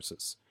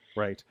universes,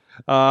 right?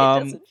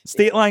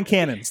 State line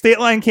canon.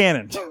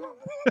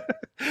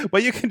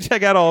 But you can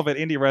check out all of it,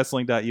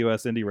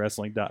 indiewrestling.us,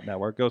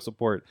 indiewrestling.network. Go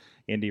support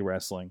indie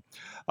wrestling.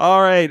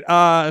 All right,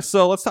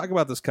 so let's talk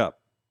about this cup.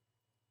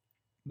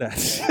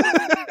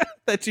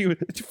 That you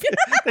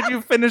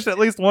finished at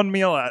least one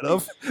meal out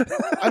of.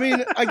 I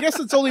mean, I guess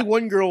it's only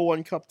one girl,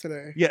 one cup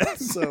today.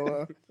 Yes.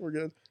 So we're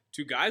good.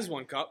 2 guys,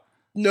 1 cup.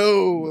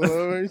 No,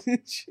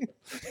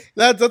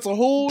 that's a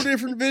whole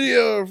different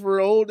video for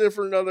a whole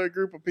different other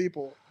group of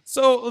people.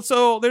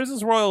 So there's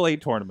this Royal 8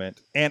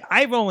 tournament, and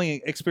I've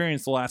only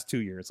experienced the last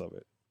 2 years of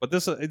it. But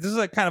this is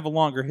a kind of a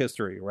longer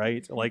history,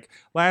 right? Like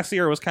last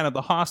year it was kind of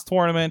the Haas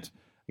tournament.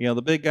 The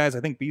big guys,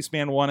 I think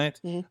Beastman won it.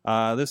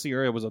 Mm-hmm. This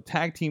year it was a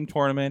tag team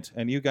tournament,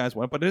 and you guys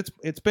won. But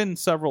it's been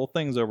several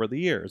things over the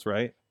years,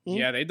 right? Mhm.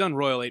 Yeah, they've done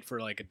Royal 8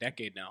 for like a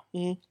decade now.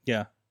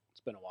 Yeah.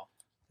 It's been a while.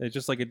 It's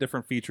just like a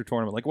different feature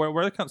tournament. Like where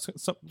are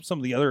some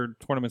of the other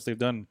tournaments they've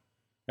done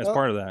as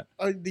part of that?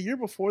 The year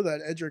before that,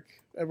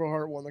 Edric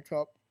Everhart won the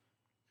cup.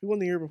 Who won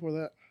the year before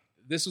that?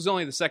 This was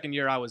only the second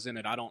year I was in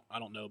it. I don't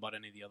know about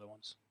any of the other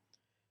ones.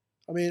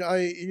 I mean,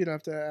 you'd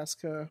have to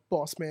ask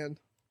Boss Man.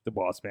 The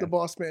boss man. The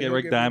Boss Man. Get He'll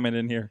Rick give Diamond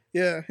in here.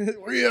 Yeah,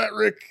 where you at,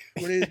 Rick?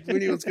 We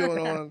need what's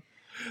going on.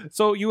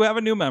 So you have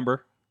a new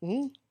member.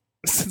 Mm-hmm.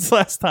 Since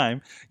last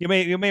time, you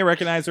may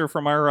recognize her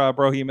from our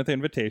Brohemoth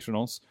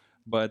Invitationals,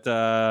 but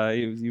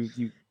you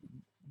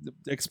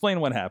explain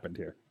what happened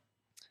here.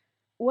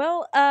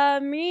 Well,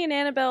 me and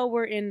Annabelle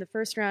were in the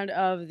first round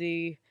of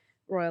the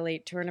Royal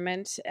 8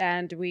 tournament,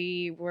 and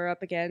we were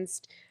up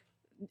against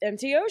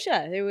MC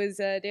OSHA. It was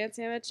Dan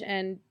Samich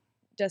and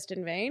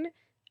Dustin Vane,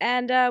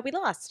 and we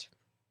lost.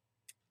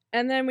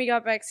 And then we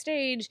got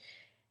backstage,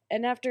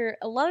 and after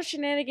a lot of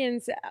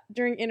shenanigans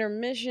during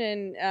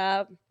intermission,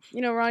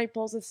 Ronnie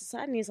pulls us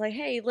aside and he's like,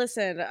 "Hey,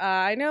 listen,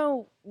 I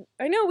know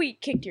we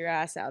kicked your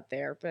ass out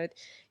there, but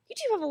you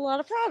do have a lot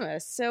of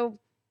promise. So,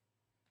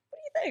 what do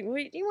you think?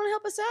 Do you want to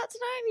help us out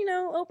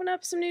tonight? Open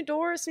up some new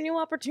doors, some new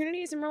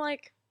opportunities?" And we're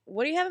like,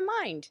 "What do you have in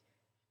mind?"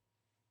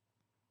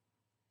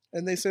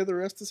 And they say the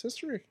rest is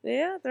history.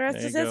 Yeah, the rest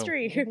There is you go.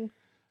 history.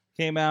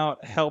 Came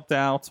out, helped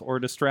out, or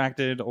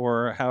distracted,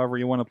 or however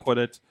you want to put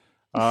it,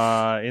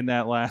 in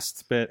that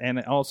last bit. And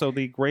also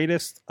the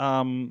greatest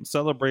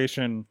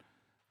celebration,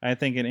 I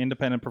think, in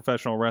independent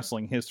professional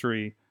wrestling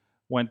history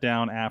went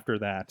down after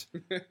that.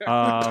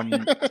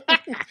 Probably.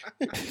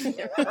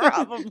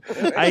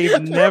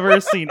 I've never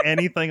seen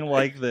anything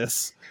like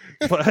this.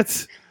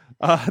 But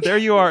there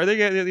you are.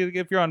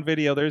 If you're on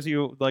video, there's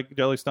you, like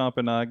Jelly Stomp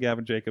and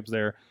Gavin Jacobs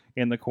there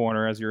in the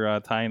corner as you're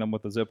tying them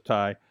with a zip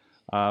tie.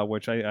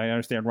 Which I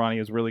understand Ronnie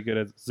is really good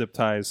at zip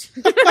ties.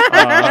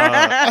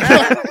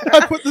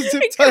 I put the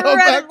zip tie on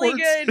Incredibly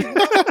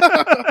backwards.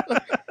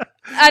 good.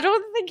 I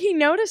don't think he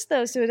noticed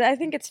though, so I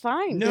think it's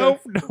fine.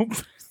 Nope.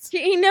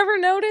 He never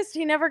noticed.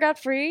 He never got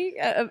free.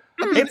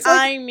 It's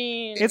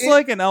It's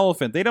like an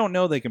elephant. They don't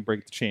know they can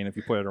break the chain if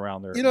you put it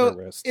around their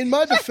wrist. In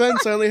my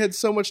defense, I only had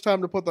so much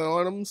time to put that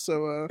on him,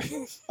 so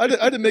I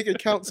had to make it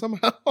count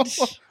somehow.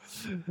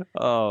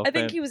 I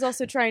think he was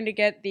also trying to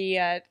get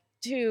the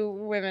 2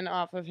 women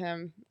off of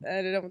him.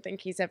 I don't think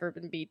he's ever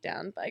been beat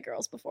down by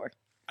girls before.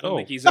 I don't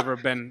think he's ever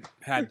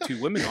had 2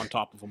 women on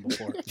top of him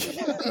before.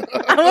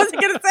 I wasn't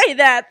gonna say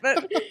that,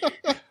 but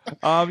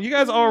you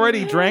guys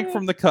already drank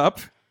from the cup,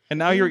 and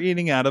now you're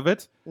eating out of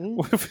it.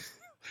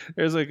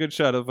 There's a good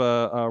shot of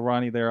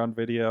Ronnie there on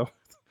video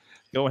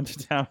going to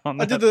town on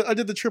that. I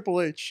did the Triple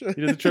H. You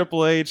did the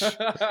Triple H.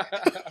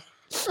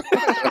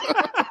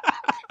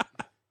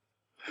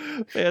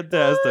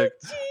 Fantastic.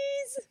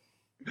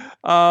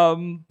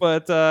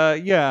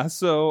 Yeah.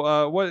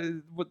 So, what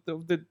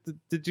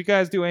did you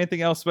guys do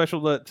anything else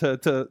special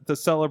to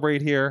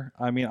celebrate here?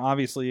 I mean,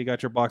 obviously you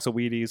got your box of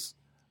Wheaties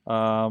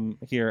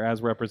here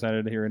as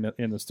represented here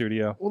in the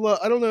studio. Well,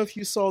 I don't know if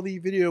you saw the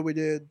video we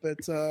did, but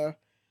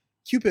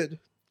Cupid,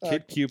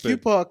 Cupid,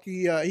 Q-Puck,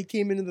 he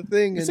came into the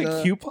thing. You and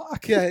say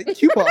Q-Puck? Yeah,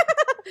 Q-Puck.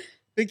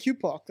 Big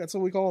Q-Puck. That's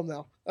what we call him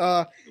now.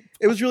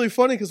 It was really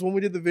funny because when we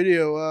did the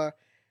video,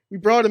 we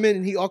brought him in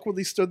and he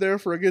awkwardly stood there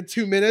for a good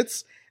 2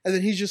 minutes. And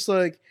then he's just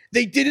like,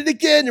 "They did it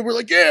again." And we're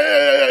like,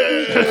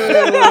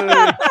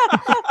 "Yeah."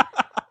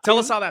 Tell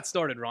us how that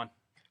started, Ron.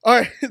 All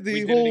right.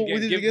 We did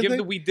it again. Give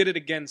the "we did it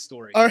again"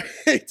 story. All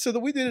right. So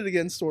the "we did it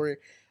again" story.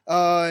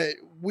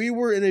 We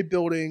were in a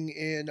building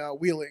in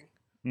Wheeling.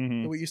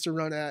 Mhm. that we used to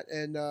run at,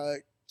 and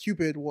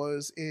Cupid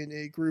was in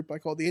a group I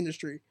called the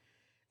Industry,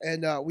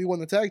 and we won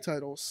the tag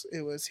titles.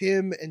 It was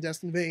him and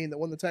Destin Vane that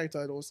won the tag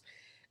titles,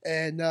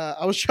 and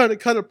I was trying to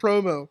cut a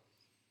promo,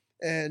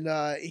 and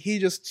he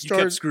just You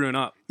started kept screwing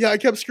up. Yeah, I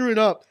kept screwing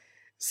up.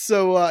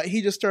 So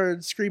he just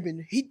started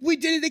screaming, "We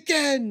did it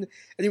again!"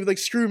 And he would like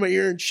screw in my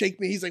ear and shake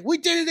me. He's like, "We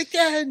did it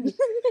again!"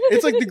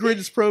 It's like the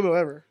greatest promo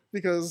ever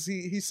because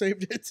he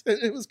saved it and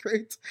it was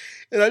great.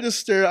 And I just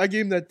stared. I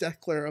gave him that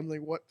death glare. I'm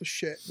like, "What the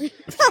shit?"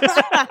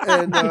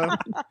 And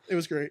it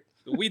was great.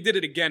 We did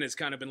it again. It's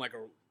kind of been like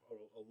a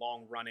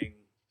long running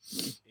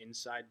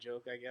inside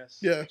joke, I guess.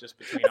 Yeah. Just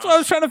between That's us. what I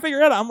was trying to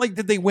figure out. I'm like,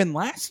 did they win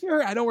last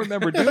year? I don't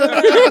remember doing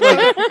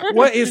that. Like,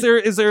 what is there?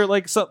 Is there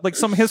like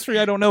some history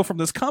I don't know from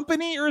this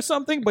company or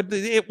something? But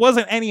it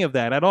wasn't any of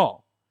that at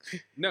all.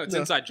 No, it's No.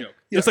 inside joke.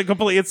 Yeah. It's a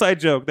complete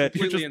inside joke that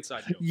you're Completely just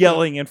inside joke.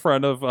 yelling in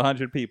front of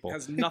 100 people. It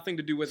has nothing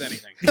to do with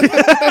anything.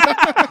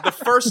 The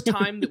first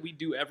time that we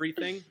do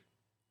everything,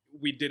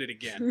 we did it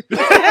again.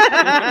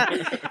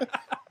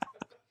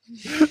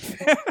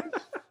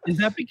 Is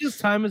that because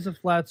time is a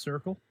flat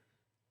circle?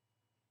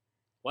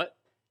 What?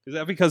 Is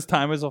that because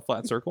time is a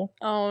flat circle?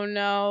 Oh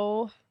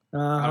no.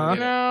 Uh-huh. get it.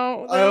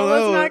 No, I don't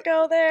let's know. not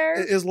go there.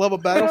 Is love a I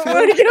don't battlefield?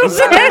 wanna go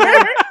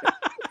there.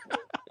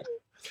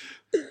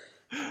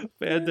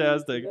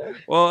 Fantastic.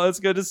 Well, it's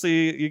good to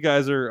see you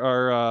guys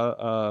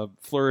are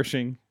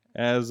flourishing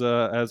as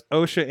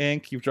OSHA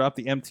Inc. You've dropped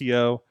the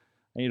MTO.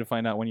 I need to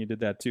find out when you did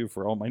that too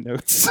for all my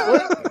notes.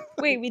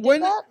 Wait, we did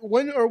When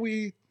that? are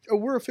we? Oh,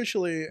 we're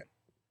officially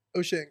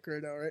OSHA Inc.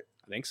 right now, right?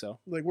 I think so.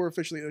 Like we're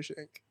officially OSHA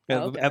Inc.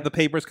 Okay. Have the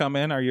papers come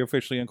in? Are you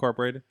officially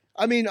incorporated?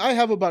 I mean, I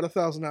have about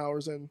 1,000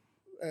 hours in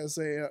as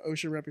a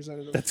OSHA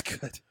representative. That's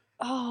good.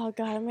 Oh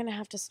god, I'm gonna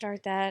have to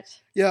start that.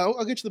 Yeah,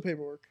 I'll get you the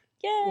paperwork.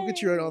 Yay! We'll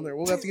get you right on there.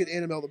 We'll have to get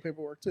Annabelle the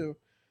paperwork too.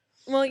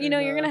 Well, you know,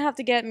 And, you're gonna have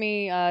to get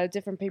me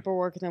different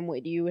paperwork than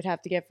what you would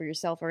have to get for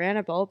yourself or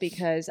Annabelle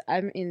because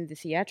I'm in the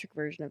theatric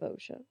version of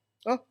OSHA.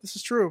 Oh, this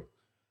is true.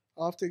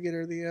 I'll have to get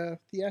her the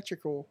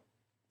theatrical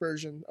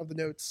version of the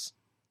notes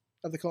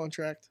of the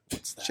contract.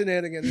 What's that?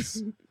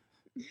 Shenanigans.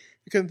 I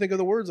couldn't think of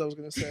the words I was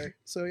going to say.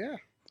 So yeah,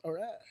 all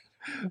right.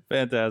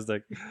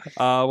 Fantastic.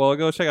 Well,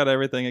 go check out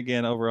everything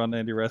again over on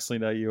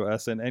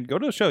IndieWrestling.us and go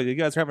to the show. You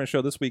guys are having a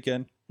show this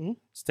weekend. Mhm.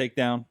 It's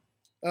Takedown.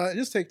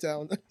 Just take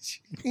down.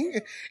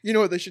 You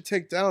know what? They should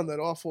take down that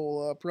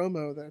awful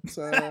promo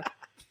that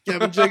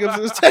Kevin Jacobs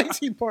and his tag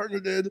team partner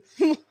did.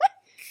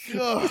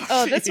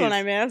 Oh, this one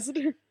I missed.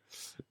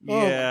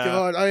 Oh Yeah. my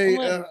god!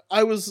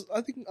 I'm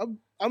I think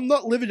I'm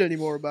not livid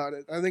anymore about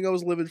it. I think I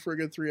was livid for a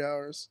good 3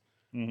 hours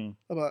Mhm.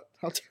 about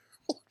how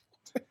terrible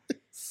it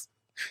is.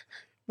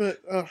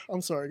 But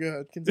I'm sorry. Go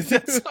ahead. Continue.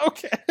 That's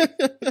okay.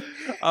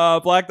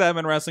 Black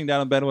Diamond Wrestling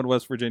down in Benwood,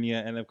 West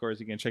Virginia, and of course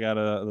you can check out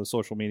the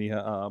social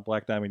media,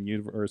 Black Diamond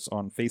Universe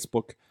on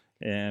Facebook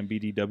and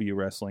BDW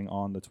Wrestling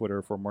on the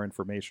Twitter for more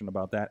information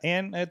about that.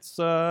 And it's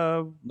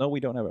no, we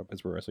don't have it at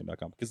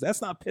PittsburghWrestling.com because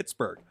that's not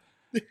Pittsburgh,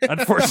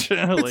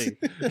 unfortunately.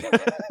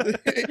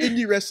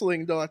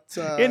 IndieWrestling.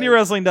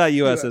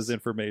 IndieWrestling.us has US.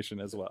 information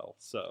as well.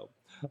 So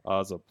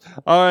awesome.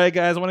 All right,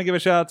 guys. I want to give a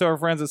shout out to our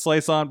friends at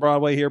Slice on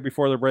Broadway here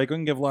before the break. We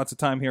can give lots of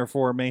time here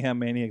for Mayhem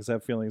Mania because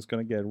that feeling is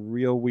going to get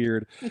real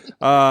weird.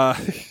 Do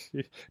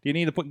you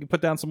need to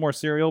put down some more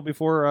cereal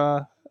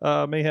before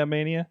Mayhem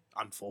Mania?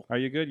 I'm full. Are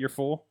you good? You're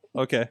full?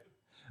 Okay.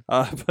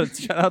 But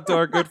shout out to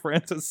our good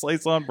friends at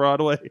Slice on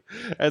Broadway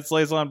at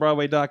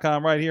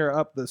sliceonbroadway.com right here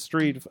up the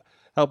street,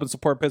 helping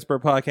support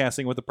Pittsburgh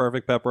podcasting with the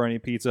perfect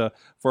pepperoni pizza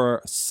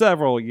for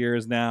several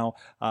years now.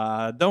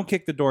 Don't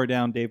kick the door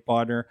down, Dave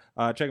Bodner.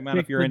 Check them out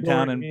if you're in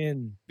town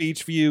in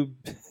Beachview.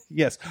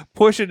 Yes,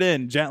 push it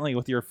in gently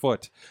with your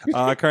foot.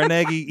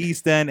 Carnegie,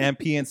 East End, and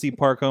PNC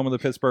Park, home of the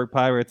Pittsburgh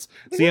Pirates.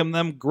 Seeing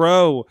them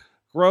grow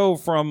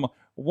from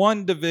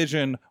one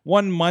division,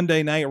 one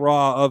Monday Night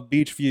Raw of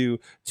Beachview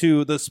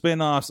to the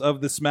spin-offs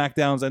of the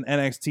SmackDowns and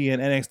NXT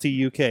and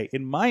NXT UK.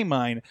 In my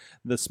mind,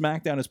 the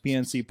SmackDown is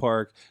PNC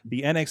Park,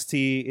 the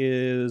NXT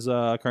is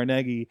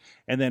Carnegie,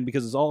 and then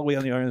because it's all the way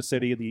on the other end of the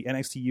city, the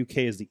NXT UK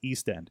is the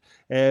East End.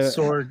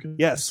 Sorg.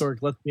 Yes. Sorg,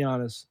 let's be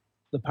honest.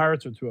 The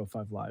Pirates are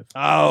 205 Live.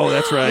 Oh,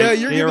 that's right. Yeah,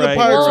 you're giving the right.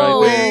 Pirates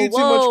You're right. way too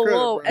much credit,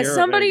 bro. As You're right.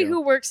 somebody There you go.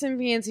 who works in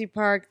PNC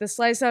Park, the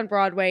Slice on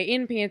Broadway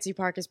in PNC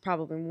Park is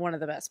probably one of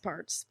the best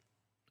parts.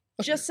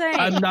 Just saying.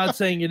 I'm not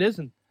saying it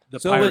isn't. The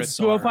So Pirates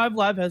 205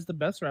 Live has the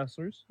best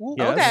wrestlers. Well,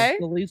 Yes. Okay.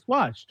 The least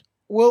watched.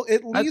 well,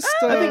 at I, least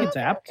I think it's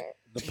apt.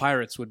 The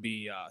Pirates would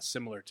be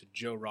similar to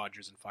Joe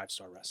Rogers in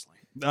 5-Star Wrestling.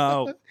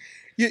 Oh,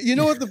 you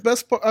know what the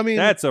best part. I mean,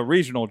 that's a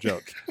regional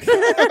joke.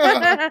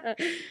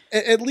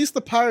 at least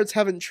the Pirates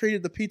haven't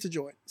traded the pizza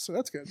joint, so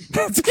that's good.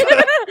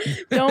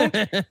 Don't,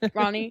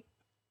 Ronnie,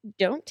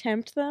 don't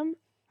tempt them.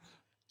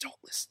 Don't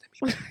listen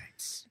to me,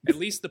 Pirates. At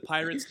least the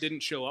Pirates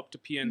didn't show up to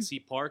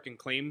PNC Park and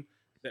claim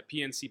that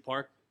PNC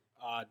Park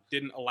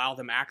didn't allow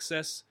them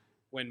access,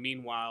 when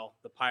meanwhile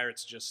the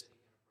Pirates just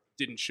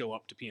didn't show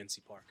up to PNC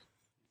Park.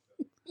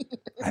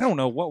 I don't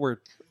know what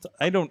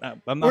I'm not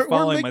We're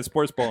following my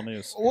sports ball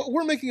news.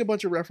 We're making a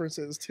bunch of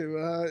references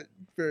to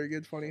very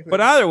good, funny things.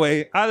 But either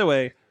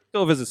way,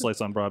 Go visit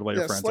Slice on Broadway,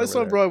 your Yeah, friends Slice over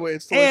on there. Broadway.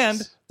 It's And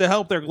delicious. to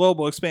help their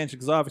global expansion,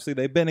 because obviously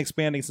they've been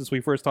expanding since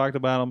we first talked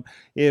about them.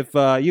 If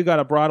you got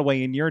a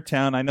Broadway in your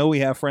town, I know we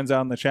have friends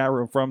out in the chat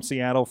room from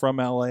Seattle, from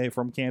LA,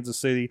 from Kansas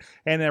City,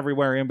 and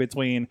everywhere in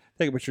between.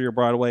 Take a picture of your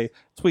Broadway,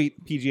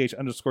 tweet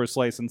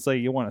PGH_slice, and say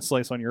you want a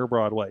slice on your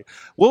Broadway.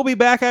 We'll be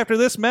back after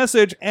this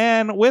message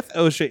and with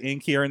OSHA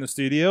Inc. here in the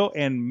studio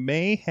and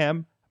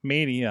Mayhem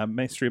Mania,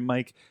 Mainstream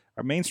Mike,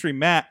 or Mainstream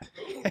Matt.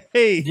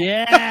 Hey.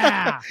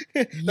 Yeah.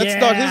 That's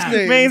not his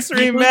name.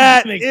 Mainstream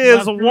Matt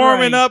is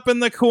warming up in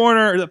the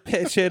corner to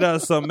pitch hit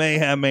us some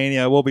Mayhem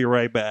Mania. We'll be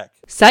right back.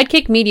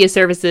 Sidekick Media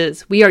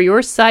Services. We are your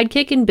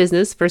sidekick in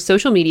business for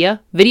social media,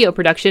 video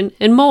production,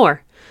 and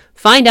more.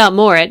 Find out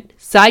more at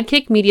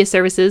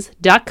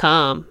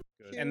sidekickmediaservices.com.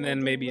 And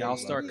then maybe I'll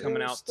start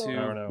coming out I don't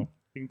to know.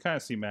 You can kind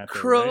of see Matt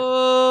there, right?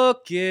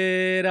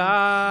 crooked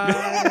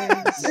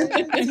eyes.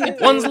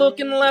 One's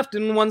looking left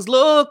and one's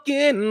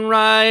looking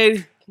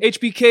right.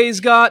 HBK's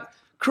got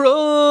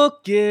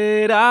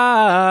crooked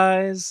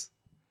eyes.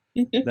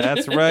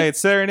 That's right.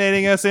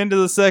 Serenading us into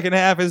the second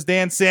half is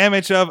Dan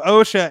Samich of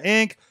OSHA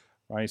Inc.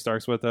 Ronnie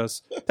Stark's with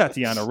us.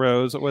 Tatiana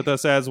Rose with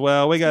us as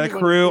well. We got a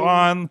crew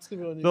on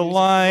the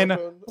line.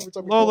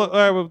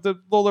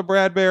 Lola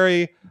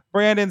Bradbury.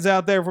 Brandon's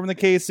out there from the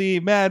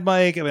KC. Mad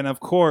Mike. And of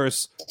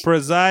course,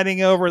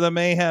 presiding over the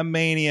Mayhem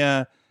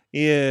Mania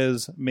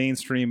is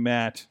Mainstream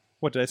Matt.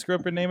 What, did I screw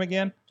up your name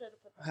again?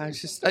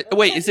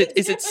 Wait, is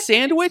it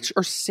sandwich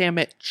or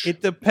sandwich?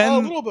 It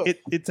depends. A little both.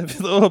 It's a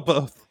little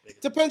both.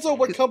 Depends on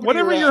what company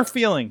Whatever you're you're at.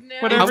 feeling. No.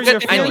 Whatever you're I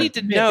feeling. need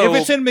to know.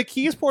 If it's in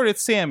McKeesport,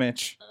 it's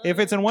sandwich. If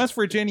it's in West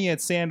Virginia,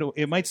 it's sandwich.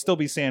 It might still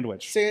be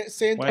sandwich.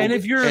 Sand- And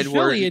if you're a And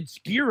we're- Philly, it's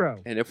gyro.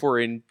 And if we're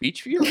in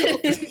Beachview,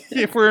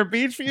 If we're in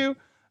Beachview,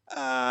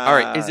 all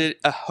right, is it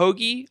a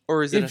hoagie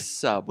or is it a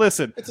sub?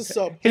 Listen, It's a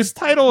sub. his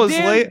title is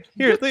Dan- late.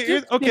 Here,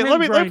 Dan okay. Let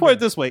me put Grinder. it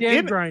this way.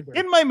 Dan Grinder.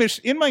 In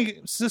my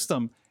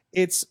system,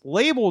 it's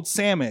labeled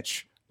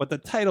sandwich, but the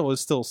title is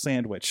still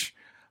sandwich.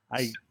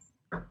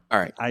 All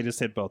right, I just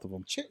hit both of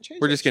them.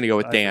 we're just gonna go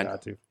with I Dan.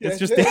 forgot to. Yeah, It's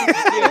just Dan- Dan.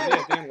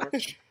 Yeah, Dan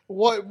works.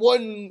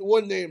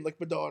 One name like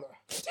Madonna.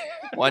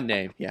 One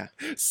name, yeah,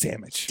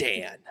 Sandwich.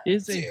 Dan.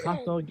 Is a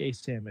hot dog a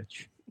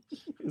sandwich?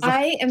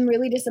 I am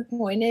really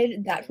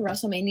disappointed that for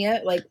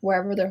WrestleMania, like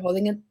wherever they're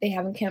holding it, they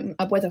haven't come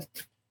up with a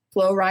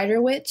Flow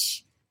Rider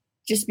witch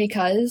just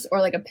because, or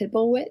like a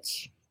Pitbull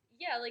witch.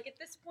 Yeah, like at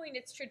this point,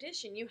 it's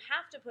tradition. You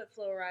have to put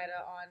Flo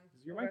Rida on.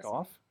 Is your mic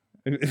off?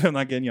 I'm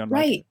not getting you on mic.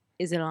 Right.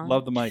 Is it on?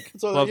 Love the mic.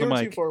 So Love the you're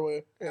too mic. far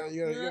away. Yeah,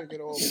 you gotta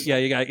get all. Yeah,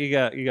 you got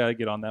to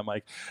get on that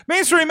mic.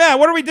 Mainstream Matt,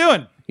 what are we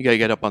doing? You gotta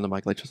get up on the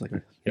mic, like just like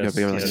that. You Yes,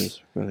 gotta be like yes. this.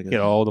 Really good.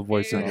 Get all the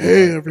voices. on.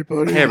 Hey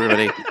everybody. Hey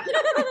everybody.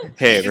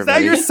 Hey Is that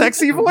everybody. your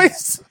sexy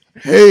voice?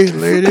 Hey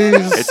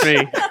ladies. It's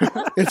me.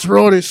 It's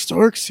Ronnie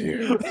Starks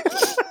here.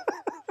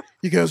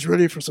 You guys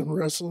ready for some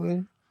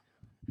wrestling?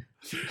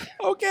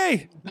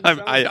 Okay.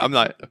 I'm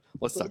not.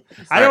 Let's stop.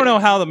 I don't know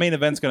how the main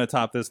event's going to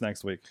top this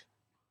next week.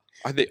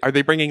 Are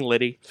they bringing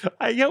Liddy?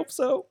 I hope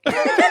so.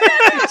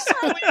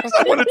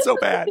 I want it so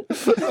bad.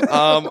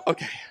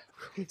 Okay.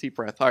 Deep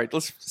breath. All right,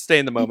 let's stay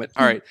in the moment.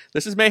 All right,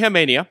 this is Mayhem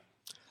Mania.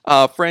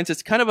 Friends,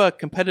 it's kind of a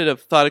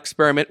competitive thought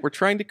experiment. We're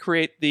trying to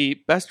create the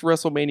best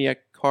WrestleMania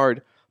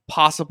card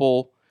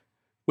possible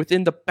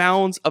within the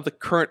bounds of the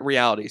current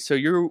reality.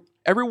 So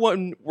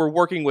everyone we're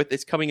working with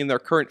is coming in their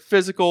current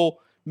physical,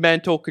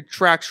 mental,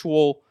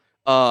 contractual,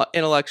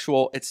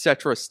 intellectual,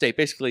 etc. state.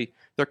 Basically,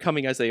 they're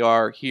coming as they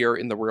are here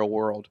in the real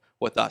world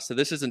with us. So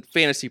this isn't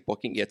fantasy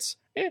booking, it's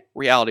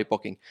reality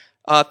booking.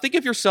 Think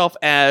of yourself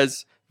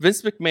as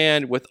Vince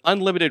McMahon with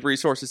unlimited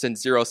resources and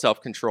zero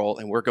self-control,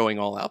 and we're going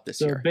all out this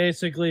So year.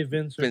 basically,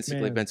 Vince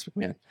McMahon. Vince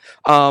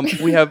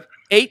McMahon. We have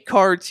 8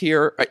 cards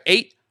here,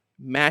 8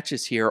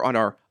 matches here on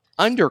our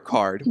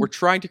undercard. We're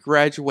trying to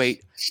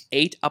graduate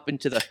 8 up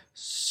into the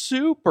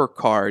super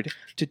card.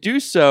 To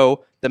do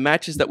so, the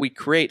matches that we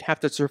create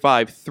have to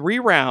survive 3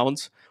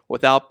 rounds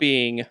without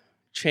being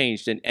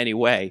changed in any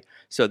way.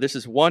 So this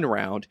is 1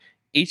 round.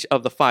 Each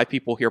of the 5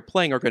 people here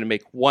playing are going to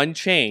make 1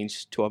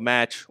 change to a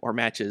match or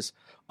matches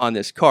on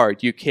this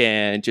card. You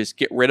can just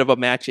get rid of a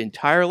match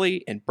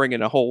entirely and bring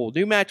in a whole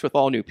new match with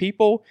all new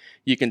people.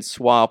 You can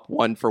swap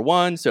 1 for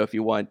 1. So if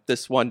you want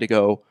this one to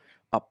go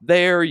up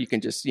there, you can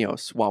just,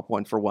 swap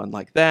 1 for 1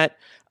 like that.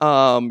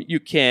 You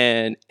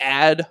can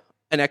add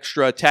an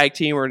extra tag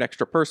team or an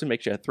extra person,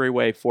 make you a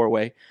 3-way,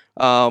 4-way,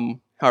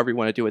 however you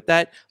want to do with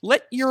that.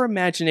 Let your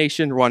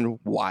imagination run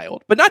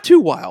wild, but not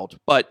too wild,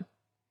 but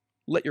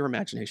let your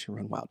imagination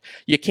run wild.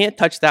 You can't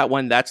touch that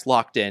one. That's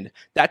locked in.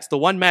 That's the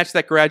one match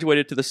that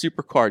graduated to the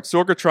super card.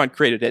 Sorgatron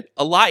created it.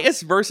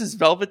 Elias versus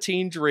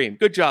Velveteen Dream.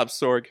 Good job,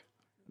 Sorg.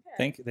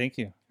 Thank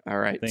you. All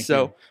right. Thank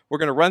So you. we're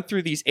going to run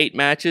through these 8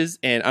 matches,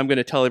 and I'm going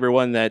to tell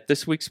everyone that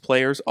this week's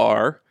players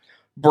are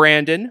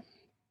Brandon,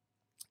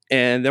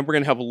 and then we're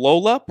going to have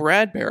Lola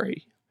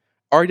Bradbury,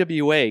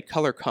 RWA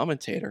color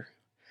commentator,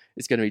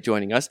 is going to be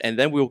joining us, and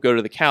then we'll go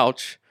to the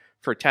couch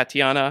for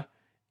Tatiana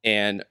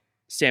and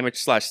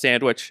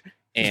Sandwich,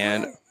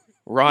 and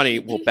Ronnie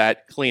will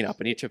bat cleanup,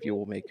 and each of you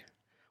will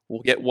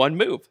we'll get one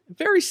move.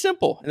 Very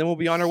simple, and then we'll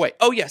be on our way.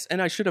 Oh, yes,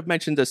 and I should have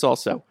mentioned this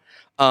also.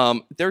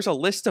 There's a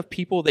list of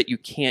people that you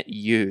can't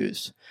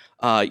use.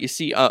 You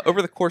see,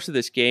 over the course of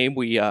this game,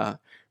 we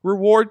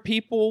reward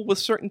people with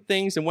certain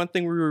things, and one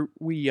thing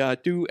we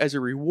do as a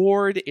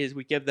reward is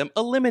we give them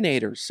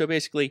eliminators. So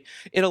basically,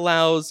 it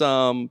allows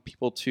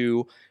people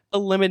to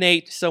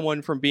eliminate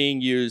someone from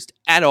being used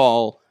at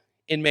all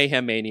in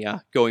Mayhem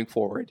Mania going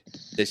forward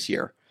this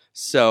year.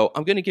 So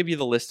I'm going to give you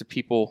the list of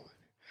people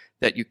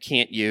that you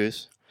can't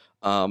use.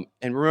 And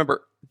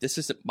remember, this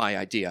isn't my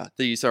idea.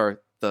 These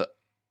are the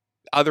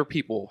other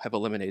people have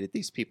eliminated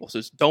these people.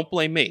 So don't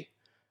blame me.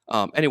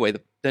 Anyway,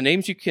 the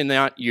names you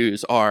cannot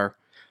use are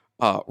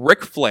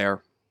Ric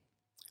Flair,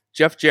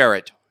 Jeff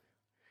Jarrett,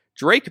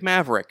 Drake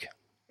Maverick,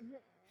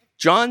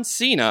 John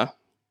Cena,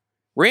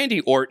 Randy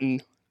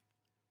Orton,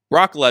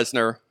 Brock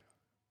Lesnar,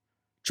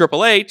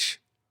 Triple H,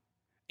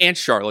 and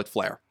Charlotte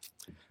Flair.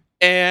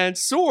 And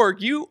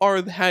Sorg, you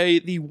are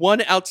the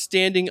one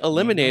outstanding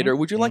eliminator.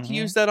 Would you like to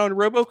use that on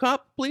RoboCop,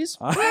 please?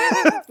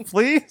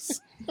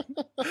 Please?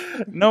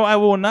 No, I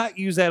will not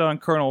use that on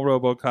Colonel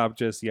RoboCop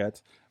just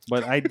yet.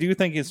 But I do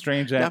think it's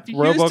strange Now, that if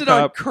you used it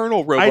on RoboCop.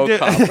 Colonel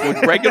RoboCop,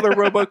 would regular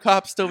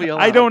RoboCop still be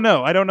allowed? I don't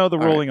know. I don't know the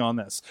All ruling on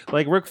this.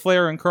 Like Ric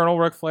Flair and Colonel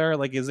Ric Flair,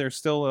 like, is there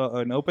still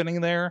an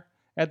opening there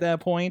at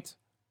that point?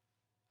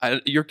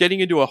 You're getting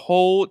into a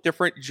whole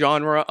different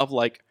genre of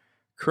like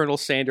Colonel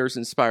Sanders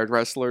inspired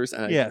wrestlers,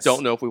 and I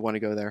don't know if we want to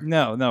go there.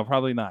 No,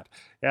 probably not.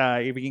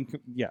 If we can,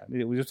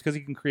 just because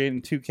you can create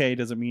in 2K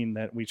doesn't mean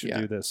that we should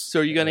do this.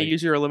 So you're going to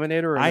use your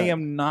eliminator? Or I no?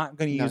 am not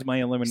going to use my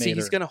eliminator. See,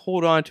 he's going to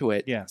hold on to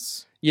it.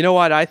 Yes. You know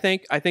what I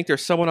think? I think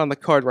there's someone on the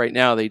card right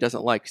now that he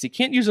doesn't like, because he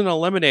can't use an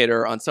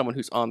eliminator on someone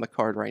who's on the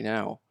card right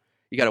now.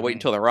 You got to wait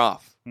until they're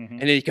off, and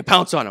then you can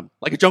pounce on them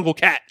like a jungle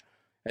cat,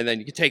 and then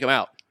you can take them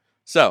out.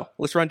 So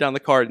let's run down the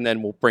card, and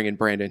then we'll bring in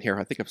Brandon here.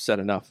 I think I've said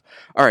enough.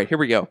 All right, here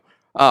we go.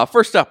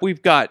 First up,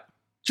 we've got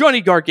Johnny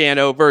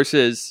Gargano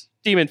versus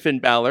Demon Finn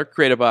Balor,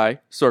 created by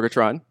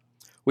Sorgatron.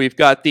 We've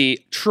got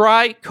the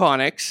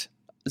Tri-Conics,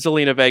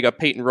 Zelina Vega,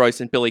 Peyton Royce,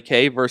 and Billy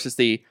Kay versus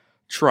the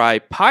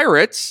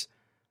Tri-Pirates,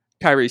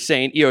 Kairi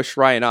Sane, Io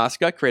Shirai, and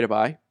Asuka, created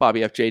by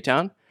Bobby F.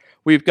 J-Town.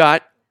 We've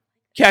got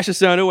Cassius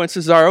Ohno and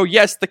Cesaro,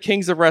 yes, the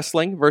Kings of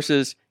Wrestling,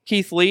 versus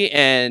Keith Lee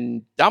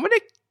and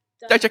Dominic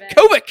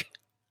Dijakovic,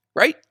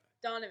 right?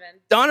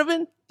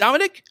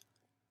 Dominic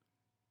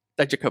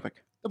Dijakovic.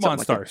 The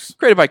Monstars.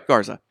 Created by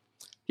Garza.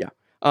 Yeah.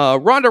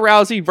 Ronda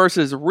Rousey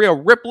versus Rhea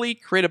Ripley,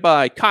 created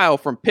by Kyle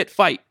from Pit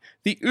Fight.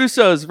 The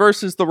Usos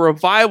versus The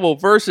Revival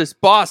versus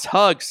Boss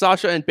Hug,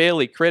 Sasha and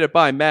Bailey, created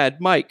by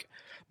Mad Mike.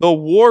 The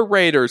War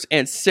Raiders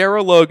and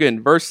Sarah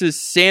Logan versus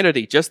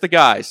Sanity, just the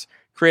guys,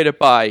 created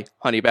by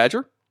Honey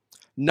Badger.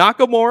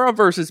 Nakamura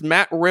versus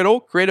Matt Riddle,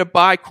 created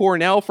by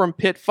Cornell from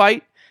Pit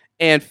Fight.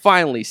 And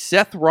finally,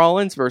 Seth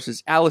Rollins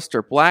versus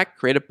Aleister Black,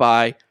 created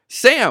by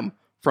Sam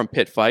from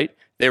Pit Fight.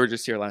 They were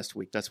just here last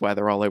week. That's why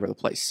they're all over the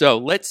place. So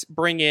let's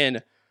bring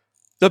in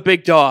the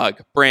big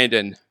dog,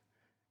 Brandon,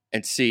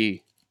 and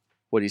see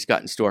what he's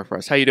got in store for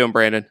us. How you doing,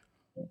 Brandon?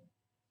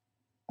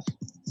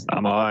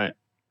 I'm all right.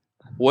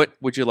 What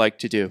would you like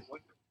to do?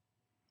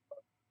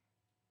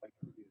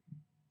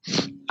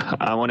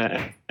 I want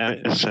to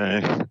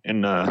say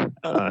in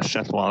the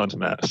Seth Rollins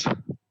match.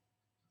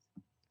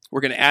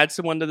 We're going to add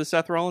someone to the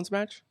Seth Rollins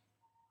match?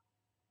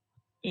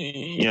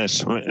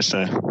 Yes,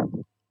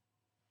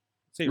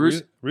 Say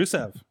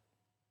Rusev.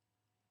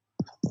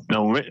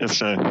 No,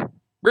 Ricochet.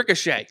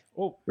 Ricochet.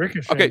 Oh,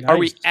 Ricochet. Okay, nice. are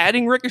we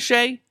adding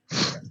Ricochet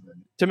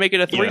to make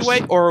it a three-way,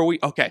 Yes. or are we?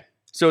 Okay,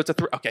 so it's a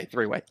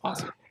three-way.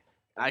 Awesome,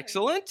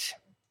 excellent.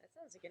 That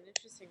sounds like an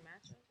interesting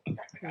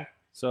matchup.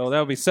 So that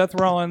would be Seth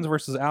Rollins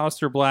versus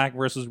Aleister Black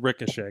versus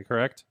Ricochet,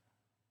 correct?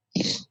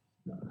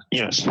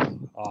 Yes.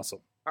 Awesome.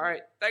 All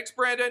right, thanks,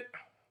 Brandon.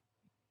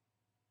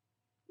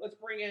 Let's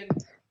bring in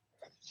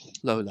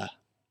Lola.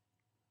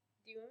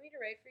 Do you want me to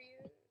write for you?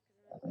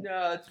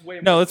 No, it's way.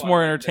 No, it's fun more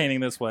like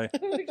entertaining this way.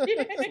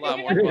 It's a lot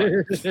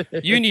more fun.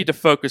 You need to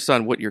focus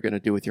on what you're going to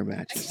do with your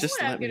matches. I know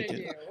Just what I'm let me gonna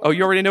do. do. Oh,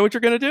 you already know what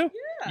you're going to do?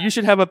 Yeah. You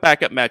should have a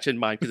backup match in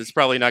mind because it's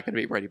probably not going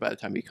to be ready by the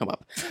time you come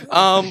up.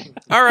 All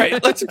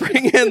right, let's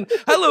bring in.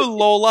 Hello,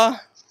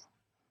 Lola.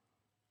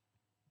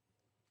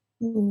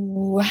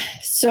 Ooh,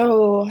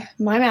 so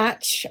my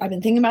match, I've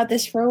been thinking about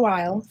this for a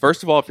while.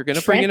 First of all, if you're going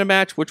to bring Trent? in a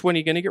match, which one are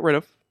you going to get rid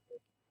of?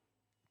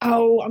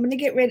 Oh, I'm gonna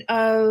get rid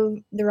of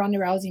the Ronda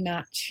Rousey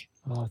match.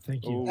 Oh,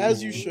 thank you.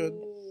 As you should.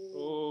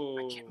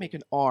 I can't make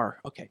an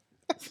R. Okay.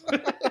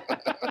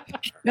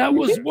 That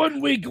was 1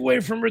 week away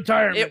from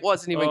retirement. It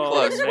wasn't even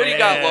close. What do you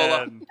got,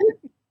 Lola?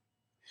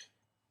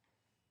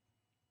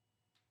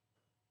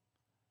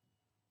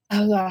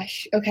 Oh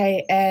gosh.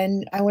 Okay,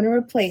 and I want to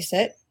replace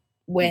it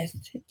with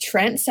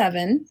Trent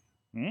Seven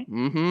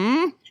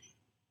Mm-hmm.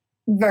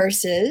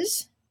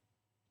 versus.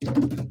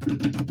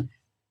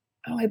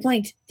 Oh, I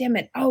blanked. Damn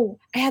it. Oh,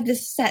 I had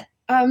this set.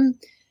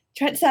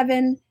 Trent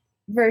Seven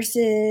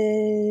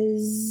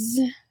versus.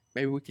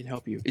 Maybe we can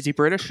help you. Is he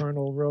British?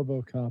 Colonel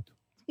RoboCop.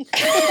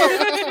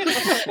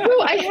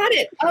 Oh, I had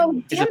it.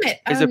 Oh, damn it.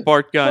 Is it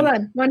Bart Gunn? Hold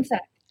on, one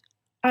sec.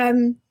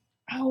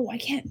 Oh, I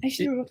can't. I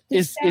should have wrote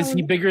this Is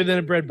he down. bigger than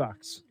a bread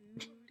box?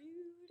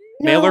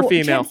 Male or No,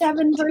 female? Trent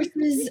Seven versus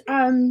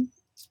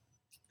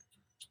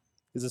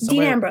Is it Dean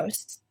somebody?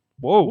 Ambrose.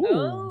 Whoa.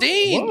 Oh.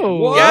 Dean.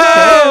 Whoa.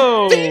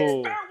 Yeah.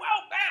 Dean's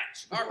farewell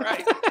match. All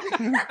right.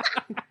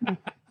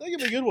 That could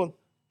be a good one.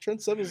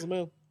 Trent Seven's the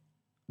man.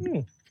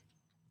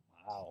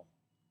 Wow.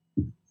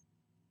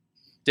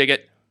 Dig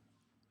it.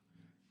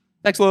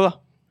 Thanks, Lola.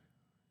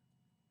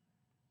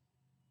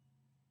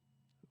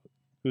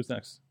 Who's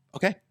next?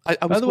 Okay. I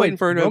By was the way, waiting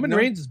for Roman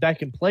Reigns is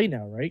back in play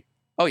now, right?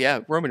 Oh yeah,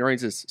 Roman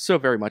Reigns is so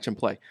very much in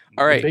play.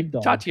 All The right, big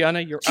dog. Tatiana,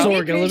 you're up.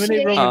 Sorg,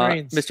 eliminate Roman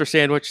Reigns. Mr.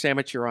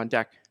 Sandwich, you're on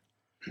deck.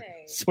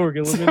 Hey. Sorg,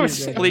 eliminate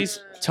Roman. Please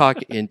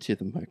talk into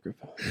the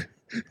microphone,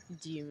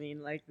 Do you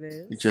mean like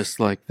this? just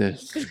like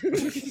this.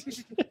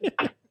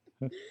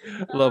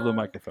 Love the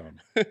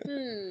microphone.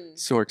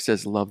 Sorg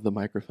says, "Love the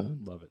microphone."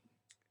 Love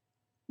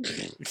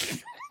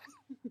it.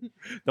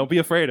 Don't be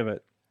afraid of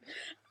it.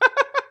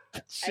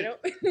 I don't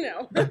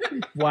know.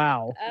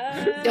 Wow,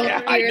 Don't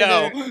I fear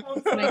know.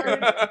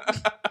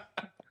 the-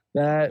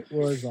 that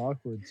was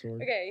awkward,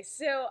 Sorg. Okay,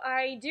 so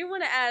I do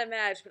want to add a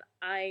match, but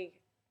I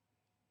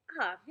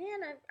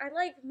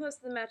like most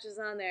of the matches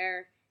on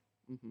there,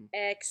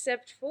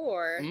 except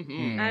for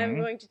I'm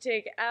going to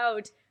take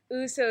out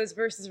Usos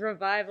versus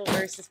Revival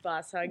versus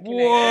Boss Hog Connection.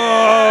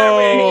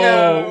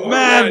 Whoa!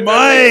 Mad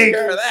Mike!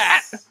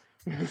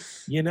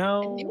 You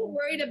know, You were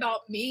worried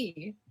about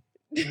me.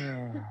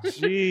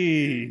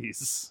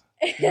 Jeez.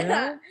 you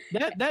know,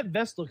 that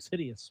vest looks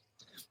hideous.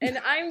 And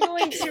I'm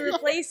going to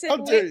replace it How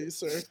dare with, you,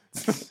 sir?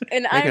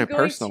 and Making I'm it going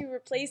personal. to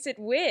replace it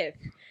with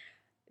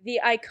the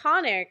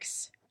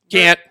Iconics.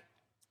 Can't.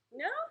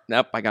 No?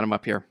 Nope, I got him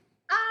up here.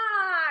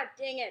 Ah,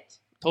 dang it.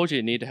 Told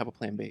you need to have a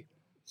plan B.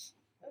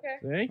 Okay.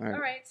 See? All right.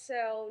 All right,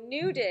 so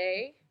New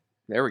Day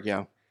There we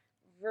go.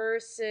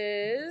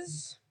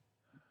 versus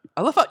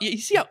I love how you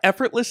see how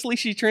effortlessly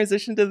she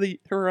transitioned to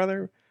her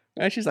other.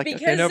 And she's like,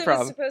 because okay, no it was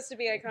problem. supposed to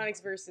be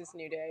Iconics versus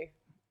New Day.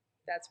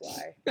 That's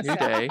why. New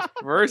Day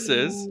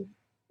versus.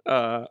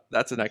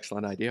 That's an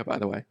excellent idea, by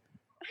the way.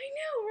 I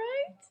know,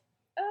 right?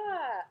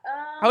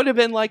 I would have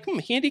been like,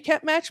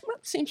 handicap match? Well,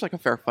 seems like a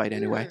fair fight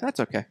anyway. That's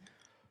okay.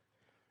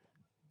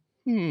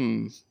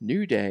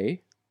 New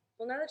Day.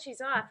 Well, now that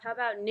she's off, how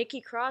about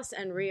Nikki Cross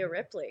and Rhea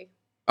Ripley?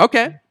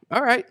 Okay.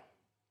 All right.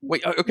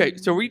 Wait, okay.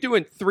 So are we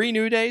doing 3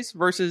 New Days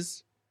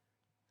versus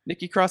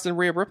Nikki Cross and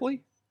Rhea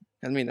Ripley?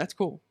 I mean, that's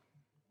cool.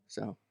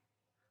 So,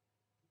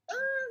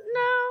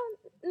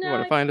 No, you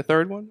want to find a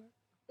third one?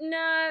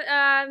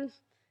 no.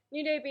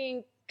 New Day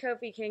being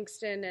Kofi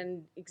Kingston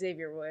and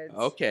Xavier Woods.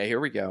 Okay, here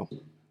we go.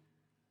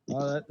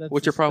 That's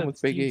What's your problem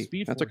that's with Big Team E?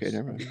 Speed That's okay, Force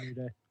never mind. in New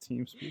Day.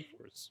 Team Speed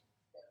Force.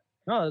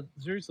 No,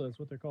 seriously, that's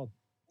what they're called.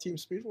 Team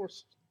Speed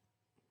Force.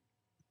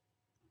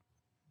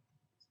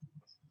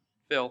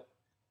 Phil,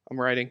 I'm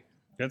writing.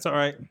 That's all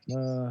right.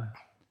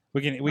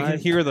 We can I'm-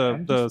 hear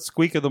I'm the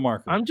squeak of the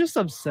marker. I'm just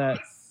upset.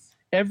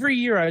 Every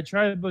year I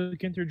try to book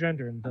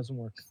intergender and it doesn't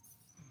work.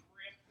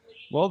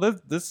 Well,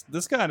 this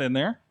got in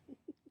there.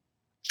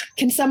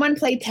 Can someone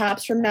play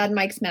taps from Mad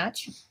Mike's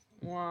match?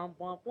 Wah,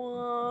 wah,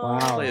 wah.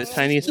 Wow. Play the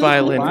tiniest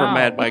violin for Wow.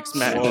 Mad Mike's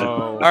match.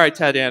 Whoa. All right,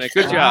 Tatiana,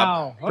 good job.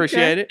 Wow, okay.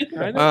 Appreciate it.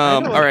 I know,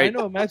 all right. I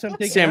know a match I'm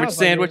taking Sandwich, off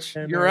Sandwich,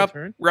 on you're my up.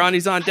 return.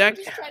 Ronnie's on deck.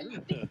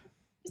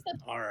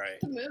 All right.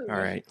 All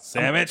right.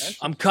 Sandwich.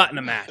 I'm cutting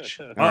a match.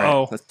 All right,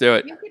 Uh-oh. let's do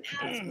it. You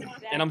can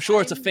ask And I'm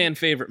sure it's a fan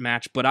favorite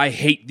match, but I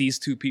hate these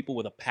two people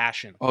with a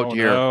passion. Oh,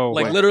 dear. no.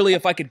 Like Wait. literally,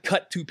 if I could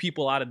cut 2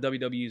 people out of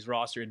WWE's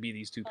roster, it'd be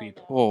these 2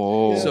 people.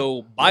 Oh.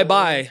 So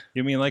bye-bye,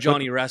 You mean like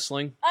Johnny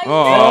Wrestling. I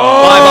Oh.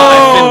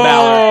 Bye-bye, Finn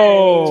Balor.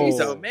 Oh.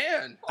 Jeez, oh,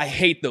 man. I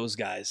hate those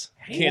guys.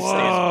 Can't stand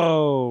them.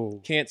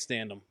 Whoa. Can't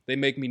stand them. They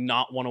make me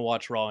not want to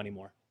watch Raw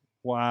anymore.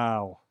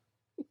 Wow.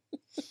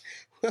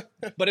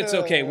 But it's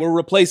okay. We're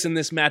replacing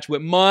this match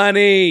with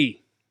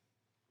money.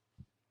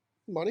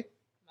 Money.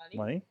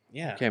 Money?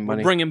 Yeah. Okay, We're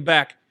money. bringing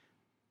back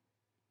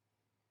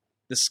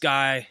the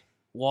Sky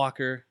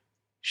Walker,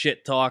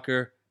 Shit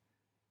Talker,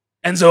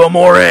 Enzo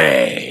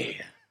Amore.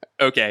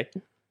 Okay.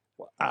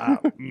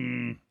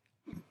 Mm.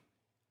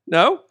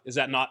 No? Is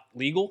that not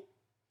legal?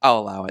 I'll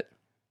allow it.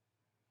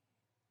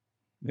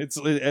 It's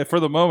for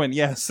the moment,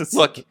 yes. It's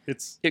Look.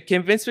 it's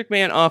Can Vince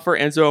McMahon offer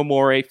Enzo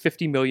Amore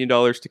 $50 million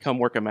to come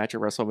work a match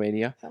at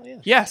WrestleMania? Hell yeah.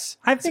 Yes.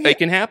 I think It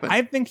can happen.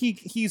 I think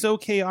he's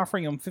okay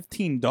offering him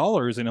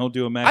 $15 and he'll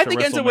do a match. I at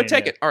think Enzo would WrestleMania.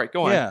 take it. All right,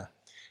 go on. Yeah.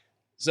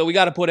 So we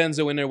got to put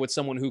Enzo in there with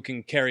someone who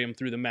can carry him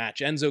through the match.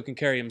 Enzo can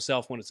carry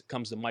himself when it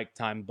comes to mic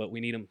time, but we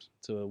need him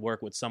to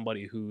work with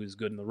somebody who is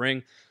good in the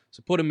ring.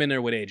 So put him in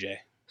there with AJ.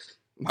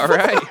 All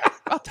right.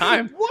 About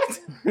time. What?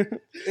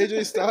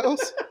 AJ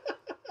Styles?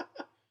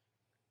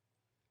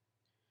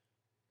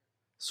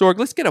 Sorg,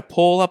 let's get a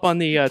poll up on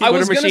the I Twitter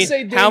was gonna machine.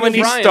 say How Daniel many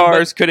Bryan,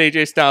 stars could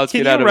AJ Styles Can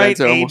get out you of write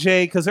Enzo?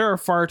 AJ? Because there are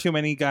far too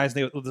many guys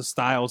with the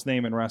Styles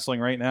name in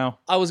wrestling right now.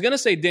 I was going to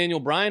say Daniel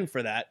Bryan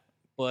for that,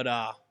 but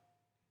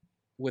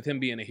with him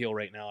being a heel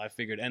right now, I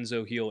figured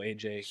Enzo heel,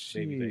 AJ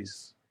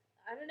babyface.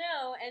 I don't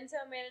know.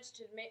 Enzo managed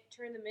to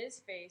turn the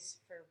Miz face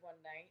for one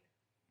night.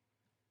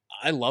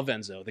 I love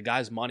Enzo. The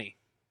guy's money.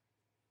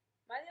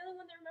 Am I the only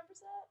one that remembers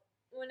that?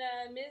 When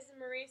Miz and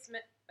Maurice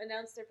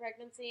announced their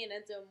pregnancy and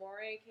Enzo Amore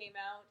came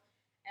out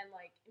and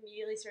like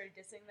immediately started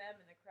dissing them,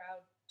 and the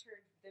crowd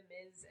turned the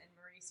Miz and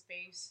Maurice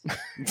face.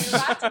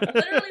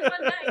 Literally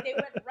one night, they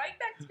went right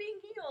back to being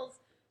heels,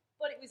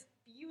 but it was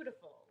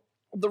beautiful.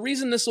 The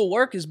reason this will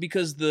work is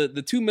because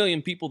the 2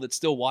 million people that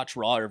still watch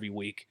Raw every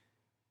week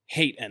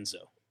hate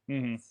Enzo.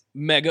 Mm-hmm.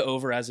 Mega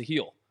over as a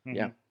heel. Mm-hmm.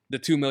 Yeah. The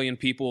 2 million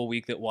people a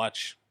week that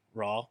watch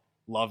Raw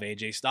love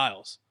AJ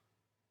Styles.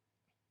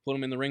 Put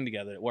them in the ring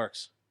together. It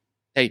works.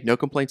 Hey, no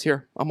complaints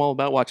here. I'm all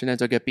about watching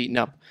Enzo get beaten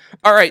up.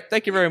 All right,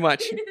 thank you very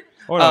much.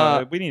 Hold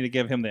on, we need to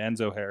give him the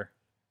Enzo hair.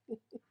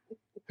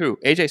 Who?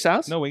 AJ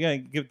Styles? No, we gotta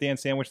give Dan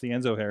Sandwich the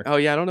Enzo hair. Oh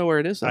yeah, I don't know where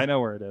it is. Though. I know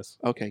where it is.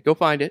 Okay, go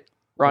find it,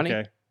 Ronnie.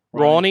 Okay.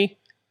 Ronnie,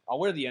 I'll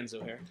wear the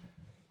Enzo hair.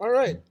 All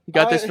right. you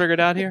got this figured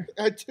out here.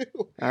 I do.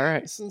 All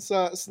right, Since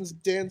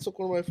Dan took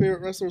one of my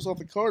favorite wrestlers off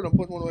the card, I'm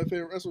putting one of my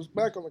favorite wrestlers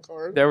back on the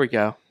card. there we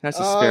go. That's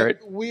the spirit.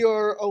 We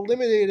are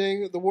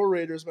eliminating the War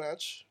Raiders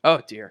match.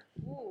 Oh dear.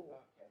 Ooh.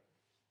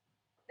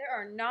 There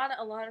are not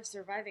a lot of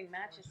surviving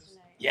matches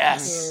tonight.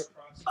 Yes.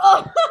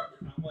 Oh!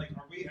 I'm like,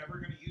 are we ever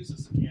going to use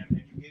this again? And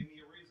you gave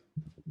me a reason.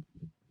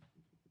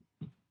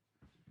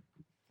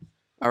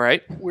 All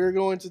right. We're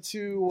going to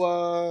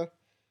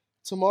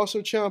Tommaso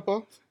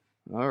Ciampa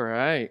All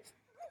right.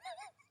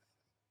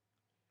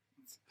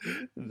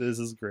 This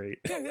is great.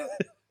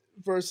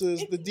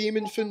 versus the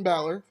Demon Finn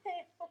Balor.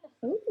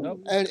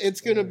 Ooh. And it's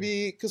going to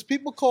be, because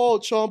people call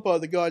Ciampa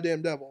the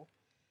goddamn devil. Wait,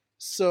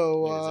 is it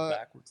So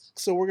backwards?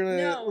 so we're gonna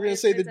No, we're gonna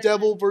it's say the the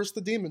devil versus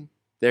the demon.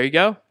 There you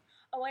go.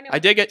 Oh, I know. I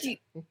dig it. Good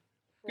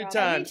Rob.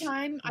 time. Every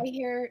time I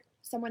hear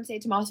someone say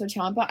Tommaso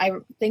Ciampa, I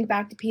think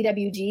back to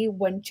PWG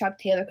when Chuck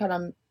Taylor called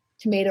him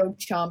Tomato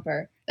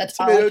Chomper. That's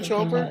all I Tomato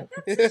can think Chomper? of.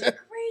 That's such a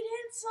great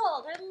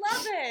insult. I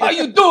love it. How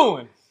you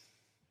doing?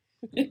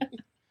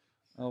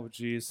 Oh,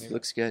 jeez.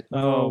 Looks good.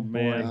 Oh, boy.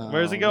 man.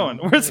 Where's he going?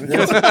 Where's he going?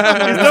 He's He's doing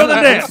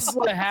the This dance. is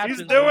what happens.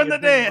 He's doing when the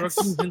you bring dance.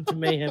 rookies into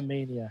Mayhem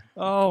Mania.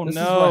 Oh, This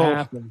is no. what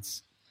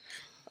happens.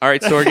 All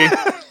right,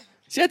 Sorgi.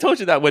 See, I told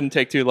you that wouldn't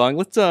take too long.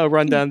 Let's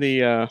run down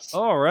the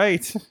All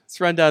right. let's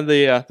run down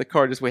the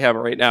card as we have it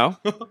right now.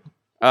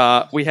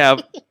 We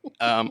have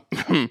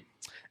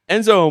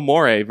Enzo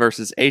Amore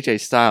versus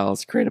AJ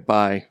Styles, created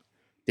by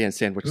Dan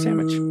Sandwich.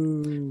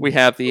 We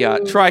have the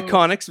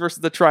Triconics versus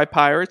the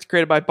Tri-Pirates,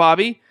 created by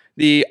Bobby.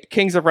 The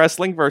Kings of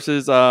Wrestling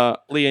versus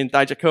Leon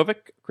Dijakovic,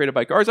 created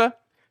by Garza.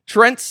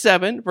 Trent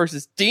Seven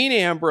versus Dean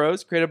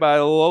Ambrose, created by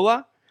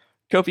Lola.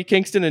 Kofi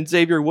Kingston and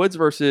Xavier Woods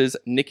versus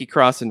Nikki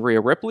Cross and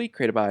Rhea Ripley,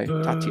 created by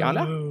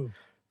Tatiana. Boo.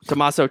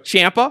 Tommaso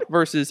Ciampa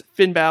versus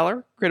Finn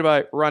Balor, created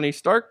by Ronnie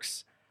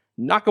Starks.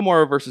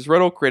 Nakamura versus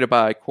Riddle, created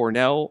by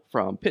Cornell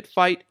from Pit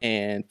Fight.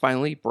 And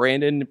finally,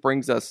 Brandon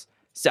brings us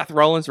Seth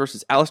Rollins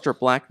versus Aleister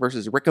Black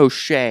versus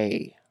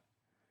Ricochet.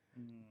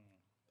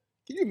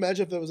 Can you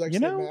imagine if that was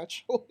actually a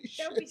match? Holy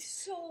That would be shit.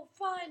 so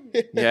fun.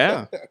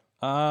 Yeah.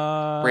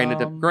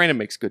 Brandon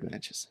makes good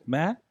matches.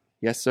 Matt,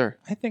 Yes, sir.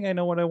 I think I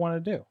know what I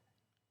want to do.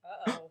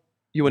 Uh-oh.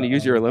 You want to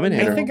use your I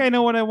eliminator? think I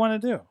know what I want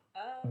to do.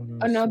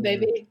 Oh no,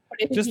 baby. What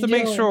do you think Just to you're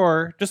make doing?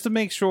 sure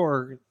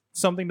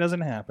something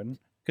doesn't happen,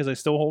 because I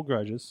still hold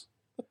grudges.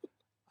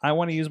 I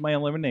want to use my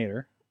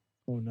eliminator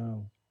Oh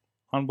no.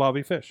 on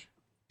Bobby Fish.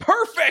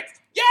 Perfect.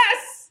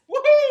 Yes.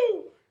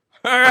 Woohoo!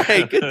 All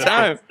right. Good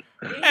time.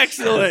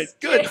 Excellent.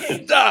 Good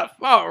stuff.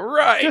 All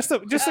right. Just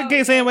in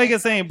case anybody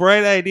gets any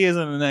bright ideas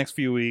in the next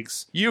few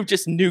weeks. You've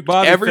just nuked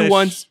Bobby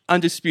everyone's Fish.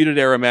 Undisputed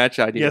Era match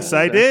idea. Yes,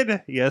 I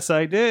did. Yes,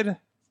 I did.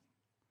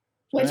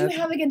 What do you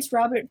have against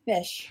Robert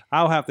Fish?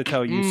 I'll have to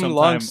tell you sometime.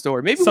 Long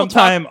story. Maybe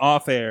sometime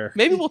off air.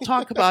 Maybe we'll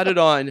talk about it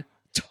on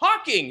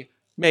Talking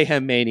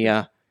Mayhem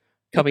Mania,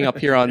 coming up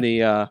here on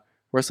the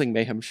Wrestling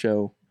Mayhem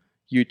Show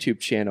YouTube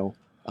channel.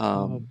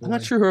 I'm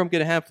not sure who I'm going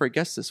to have for a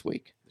guest this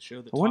week. The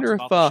show that I wonder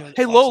talks if, about the show that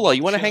hey talks Lola, about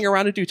you the want to show. hang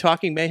around and do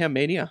Talking Mayhem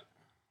Mania?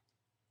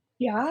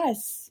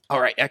 Yes. All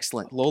right,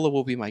 excellent. Lola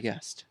will be my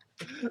guest.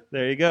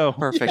 There you go.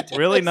 Perfect.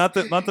 Really, not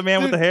the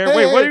man with the Dude, hair. hey,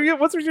 Wait, what are you?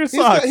 What's with your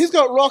socks? He's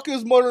got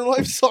Rocco's Modern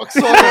Life socks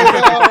on right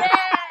now. Yes.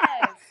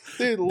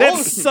 Dude, That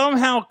laundry,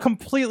 somehow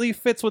completely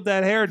fits with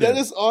that hair. that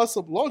is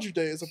awesome. Laundry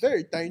day is a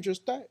very dangerous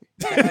day.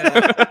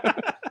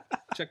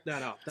 Check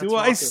that out. Do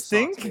I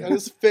stink? That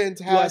is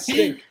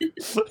fantastic.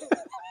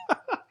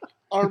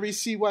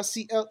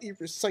 RBCYCLE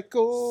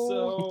recycle.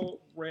 So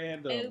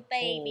random. Oh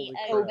baby,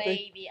 Holy oh crap.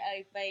 baby,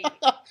 oh baby.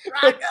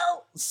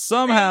 Rocco!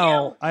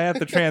 Somehow I have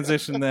to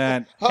transition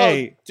that. Oh,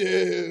 Hey,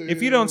 dude.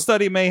 if you don't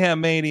study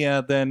Mayhem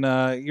Mania, then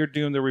you're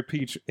doomed to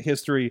repeat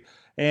history.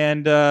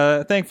 And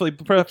thankfully,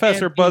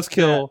 Professor beat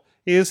Buzzkill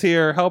is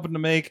here helping to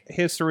make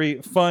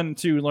history fun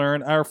to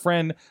learn. Our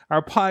friend,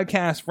 our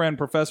podcast friend,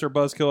 Professor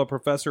Buzzkill at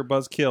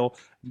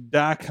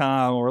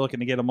ProfessorBuzzkill.com. We're looking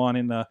to get him on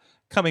in the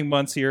coming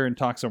months here and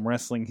talk some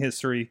wrestling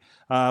history.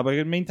 But in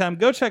the meantime,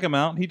 go check him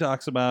out. He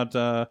talks about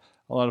a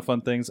lot of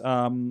fun things.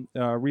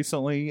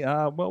 Recently,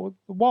 well,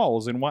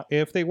 walls and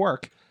if they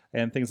work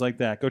and things like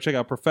that. Go check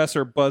out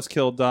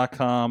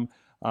ProfessorBuzzkill.com.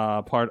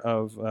 part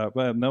of,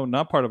 well, no,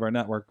 not part of our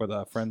network,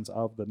 but friends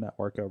of the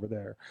network over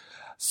there.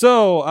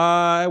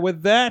 So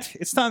with that,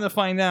 it's time to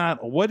find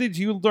out, what did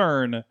you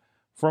learn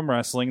from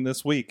wrestling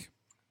this week?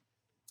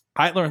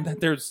 I learned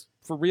that there's,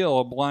 for real,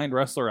 a blind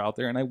wrestler out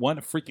there, and I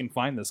want to freaking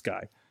find this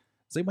guy.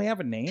 Does anybody have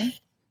a name?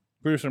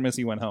 Producer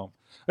Missy went home.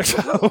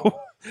 So,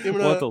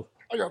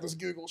 I got this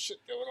Google shit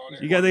going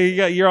on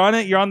here. You're on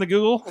it? You're on the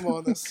Google? I'm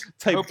on this.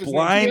 Type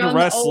blind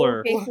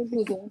wrestler.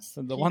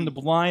 The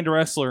blind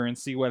wrestler and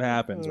see what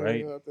happens,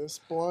 right? I got this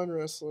blind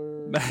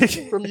wrestler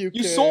from UK.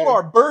 You sold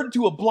our bird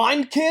to a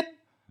blind kid?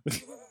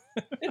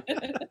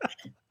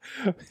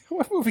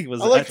 What movie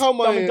was I that? like how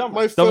my Dumb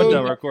and phone,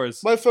 Dumber, of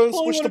course. My phone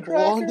switched to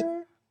blonde.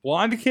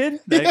 Blonde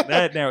kid?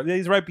 That now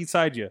he's right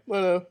beside you.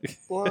 No,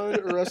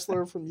 blind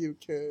wrestler from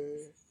UK.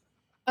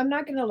 I'm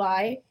not gonna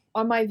lie.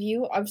 On my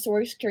view of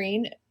Sorry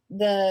screen,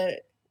 I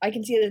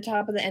can see the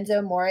top of the Enzo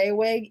Amore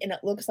wig, and it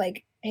looks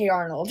like Hey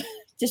Arnold,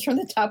 just from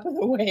the top of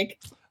the wig.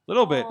 A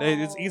little bit.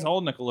 He's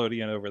holding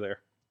Nickelodeon over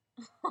there.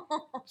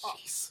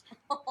 Jeez.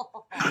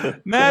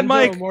 Mad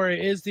Mike Amore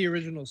is the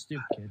original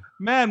Stoop Kid.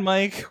 Mad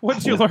Mike, what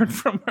did you learn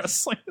from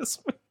wrestling this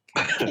week?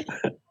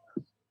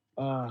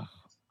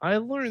 I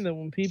learned that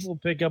when people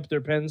pick up their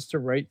pens to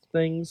write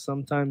things,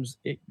 sometimes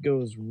it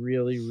goes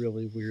really,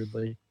 really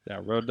weirdly.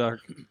 Yeah, Road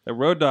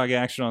Dogg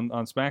action on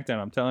SmackDown,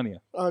 I'm telling you.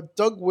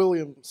 Doug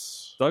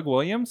Williams. Doug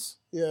Williams?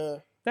 Yeah.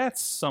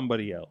 That's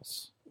somebody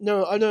else.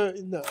 No, I know.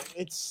 No,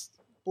 it's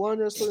blind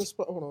wrestler.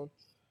 Hold on.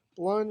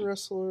 Blind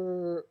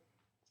wrestler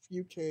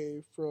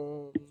UK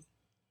from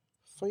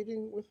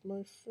Fighting with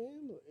My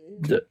Family.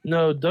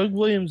 No, Doug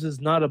Williams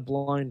is not a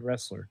blind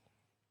wrestler.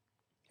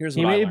 Here's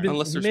he what may I have learned. been,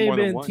 Unless he there's may more have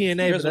than been one.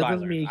 TNA, Here's but that what I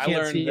doesn't mean you learned. can't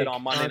I learned see that it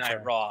on Monday Night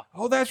contract. Raw.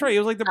 Oh, that's right. He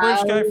was like the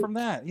British guy from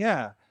that.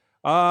 Yeah.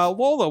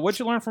 Lola, what'd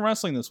you learn from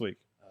wrestling this week?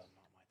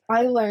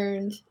 I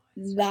learned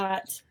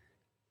that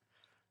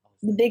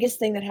the biggest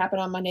thing that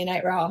happened on Monday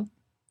Night Raw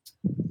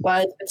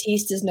was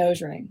Batista's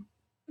nose ring.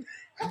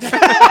 Wait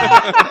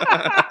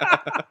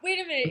a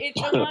minute,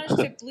 it's homage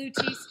to Blue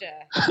Tista.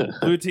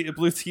 Blue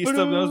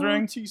Tista nose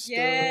ring?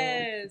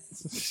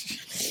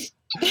 Yes.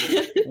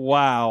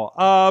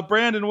 Wow.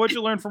 Brandon, what'd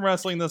you learn from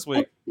wrestling this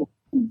week?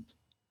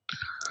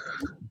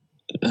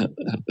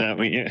 That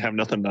we have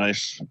nothing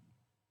nice.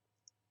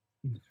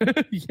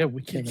 Yeah,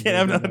 we can't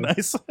have nothing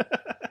nice.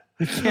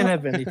 We can't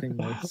have anything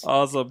nice.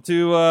 Awesome.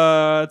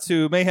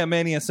 To Mayhem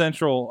Mania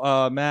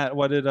Central, Matt,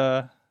 what did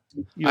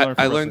you learn from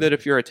I learned that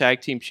if you're a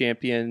tag team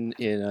champion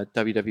in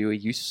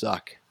WWE, you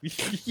suck.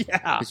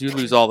 Yeah. Because you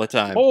lose all the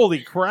time. Holy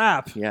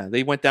crap. Yeah,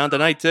 they went down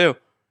tonight, too.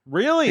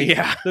 Really?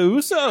 Yeah. The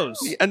Usos?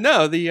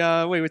 No,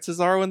 with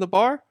Cesaro in the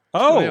bar?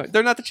 Oh. Anyway,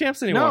 they're not the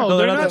champs anymore. No,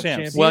 they're not the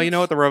champs. Well, you know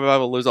what? The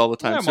Revival lose all the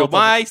time. Yeah, so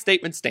my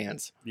statement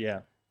stands.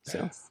 Yeah.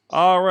 So.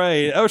 All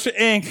right. OSHA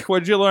Inc.,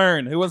 what'd you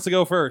learn? Who wants to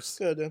go first?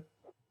 Good.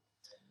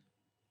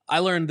 I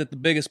learned that the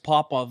biggest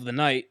pop of the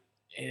night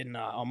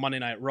on Monday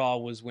Night Raw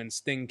was when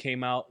Sting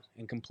came out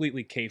and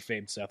completely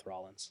kayfabed Seth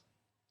Rollins.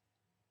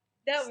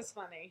 That was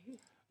funny.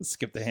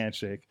 Skip the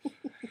handshake.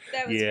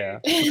 That was yeah.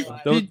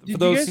 Did you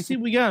guys see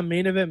we got a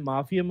main event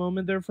Mafia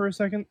moment there for a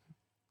second?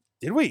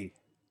 Did we?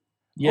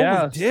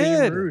 Yeah, we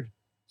did.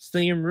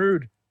 Sting and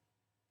Rude.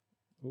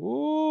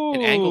 Ooh.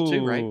 And Angle,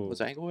 too, right?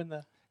 Was Angle in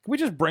the... Can we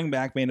just bring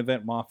back main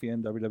event Mafia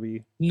in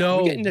WWE? No,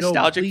 we're getting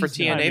nostalgic for please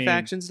TNA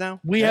factions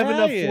now. We have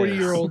enough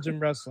 40-year-olds in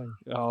wrestling.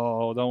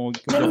 Oh, don't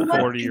Then go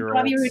what is 40-year-olds.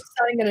 Bobby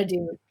Roode going to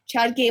do?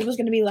 Chad Gable's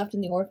going to be left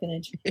in the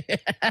orphanage.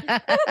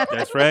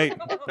 That's right.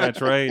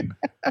 That's right.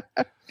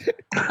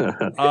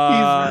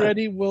 He's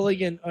ready,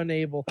 willing, and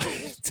unable.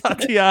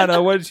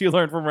 Tatiana, what did you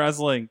learn from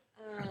wrestling?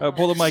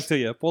 Pull the mic to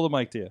you. Pull the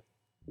mic to you.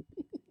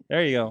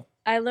 There you go.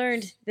 I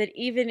learned that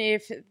even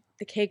if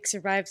the cake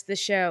survives the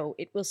show,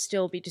 it will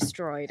still be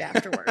destroyed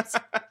afterwards.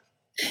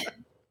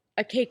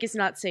 A cake is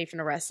not safe in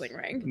a wrestling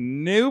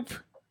ring. Nope.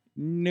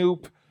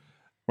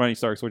 Ronnie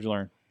Starks, what'd you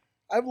learn?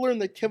 I've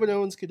learned that Kevin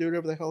Owens can do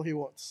whatever the hell he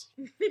wants.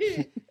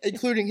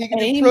 Including he can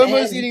do Amen.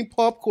 promos eating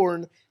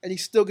popcorn and he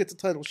still gets a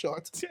title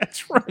shot.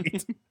 That's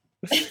right.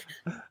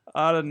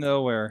 Out of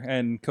nowhere.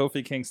 And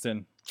Kofi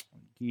Kingston.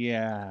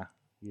 Yeah.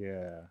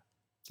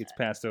 Gets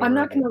passed over. I'm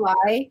not going to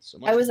lie. So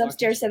much I was for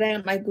upstairs sitting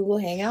at my Google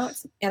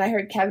Hangouts, and I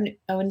heard Kevin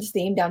Owens'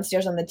 theme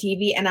downstairs on the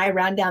TV, and I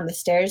ran down the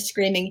stairs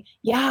screaming,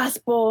 "Yes,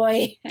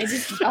 boy!" I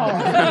just,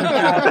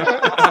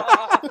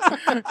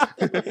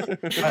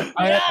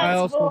 I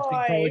also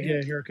think probably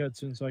get a haircut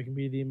soon so I can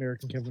be the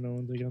American Kevin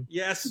Owens again.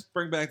 Yes,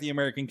 bring back the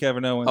American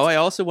Kevin Owens. Oh, I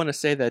also want to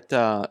say that,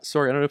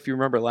 sorry, I don't know if you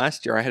remember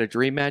last year, I had a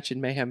dream match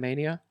in Mayhem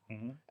Mania.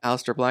 Mm-hmm.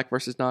 Aleister Black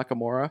versus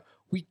Nakamura.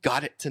 We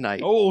got it tonight.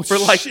 Oh, for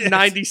like shit.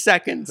 90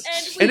 seconds.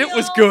 And it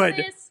was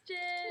good.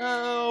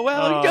 Oh,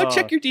 well, you go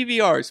check your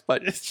DVRs,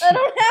 but... I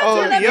don't have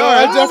Oh, to. yeah,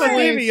 I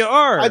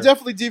DVR.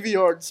 definitely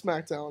DVR'd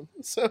SmackDown.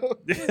 So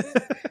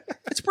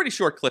It's a pretty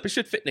short clip. It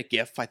should fit in a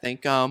GIF, I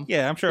think.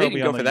 Yeah, I'm sure they it'll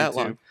be didn't on go for the that YouTube.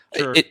 long.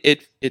 Sure.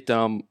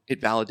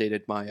 It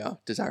validated my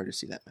desire to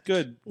see that match.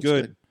 Good.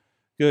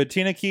 Good.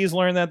 Tina Keys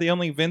learned that the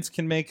only Vince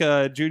can make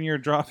Junior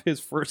drop his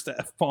first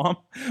F-bomb.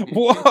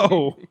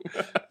 Whoa.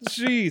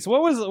 Jeez.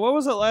 What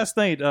was it last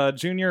night?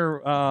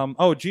 Junior,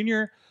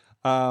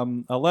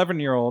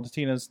 11-year-old,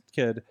 Tina's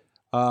kid,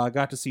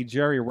 got to see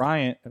Joey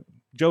Ryan,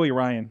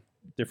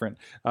 different,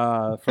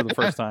 for the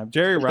first time.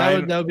 Jerry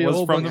Ryan that would be a was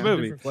whole from the bunch of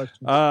movie. different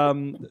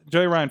questions.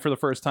 Joey Ryan for the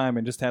first time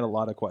and just had a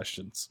lot of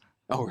questions.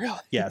 Oh, really?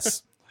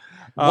 Yes.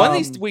 One of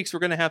these weeks, we're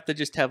going to have to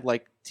just have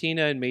like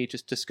Tina and me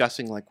just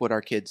discussing like what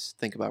our kids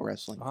think about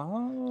wrestling.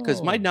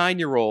 Because my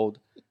 9-year-old,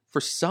 for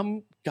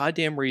some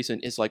goddamn reason,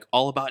 is like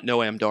all about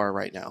Noam Dar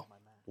right now.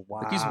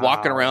 Wow. Like he's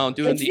walking around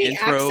doing It's the the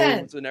intros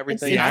accent. and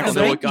everything. It's the I don't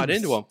know what accent. got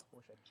into him.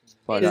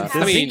 But It's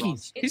I mean,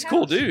 Pinkies. he's a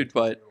cool dude,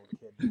 but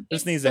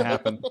This needs to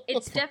happen.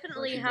 It's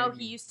definitely how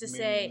he used to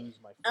say,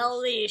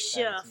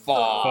 Alicia.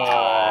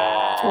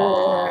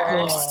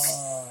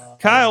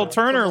 Kyle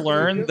Turner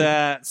learned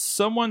that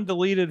someone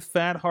deleted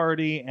Fat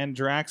Hardy and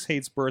Drax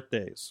Hates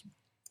Birthdays.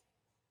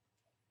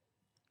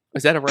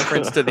 is that a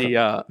reference to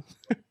the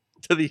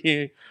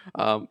to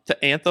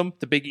Anthem,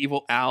 the Big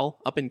Evil Owl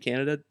up in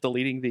Canada,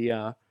 deleting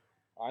the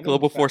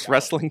Global Force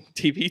Wrestling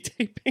TV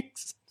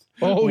tapings?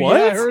 Oh, What?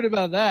 yeah, I heard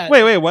about that.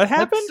 Wait, what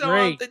happened? So,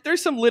 Great.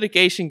 there's some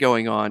litigation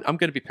going on. I'm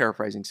going to be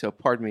paraphrasing, so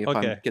pardon me if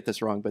Okay. I get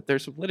this wrong. But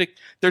there's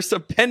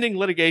some pending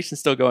litigation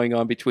still going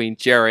on between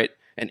Jarrett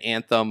and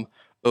Anthem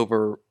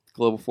over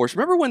Global Force.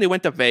 Remember when they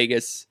went to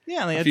Vegas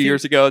Yeah, they a had few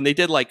years ago and they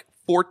did like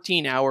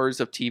 14 hours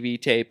of TV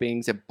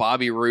tapings and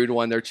Bobby Roode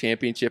won their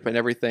championship and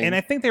everything? And I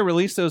think they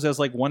released those as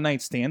like one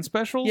night stand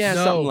specials. Yeah,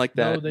 something like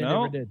that. No, they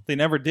never did. They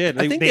never did.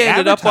 I think they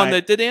ended up on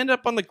the. Did they end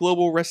up on the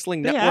Global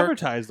Wrestling They Network?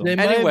 advertised them. They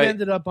might Anyway. have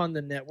ended up on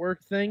the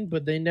network thing,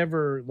 but they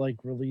never like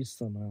released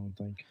them. I don't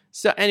think.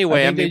 So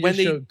anyway, I I think they mean, when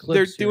just showed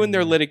they're clips here doing and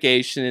their there.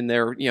 litigation and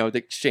they're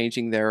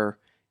exchanging their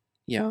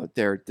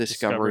their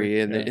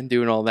discovery and, yeah. and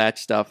doing all that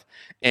stuff,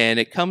 and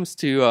it comes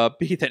to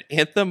be that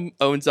Anthem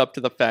owns up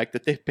to the fact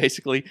that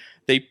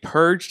they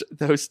purged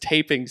those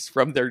tapings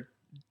from their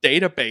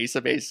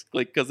database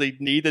basically because they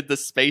needed the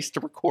space to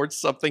record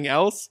something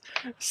else,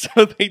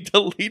 so they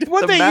deleted.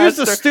 What, the they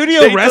master, used the studio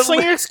they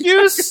wrestling dele-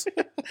 excuse?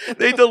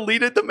 They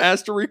deleted the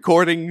master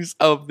recordings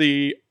of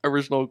the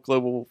original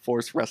Global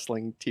Force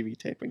Wrestling TV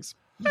tapings.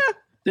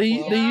 They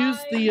used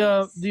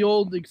the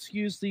old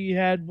excuse that you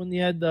had when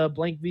you had the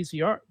blank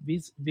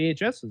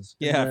VHSs.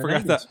 in Yeah, I the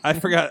forgot 90s. that. I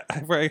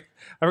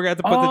forgot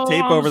to put the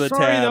tape I'm over the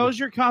sorry, tab. That was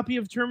your copy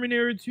of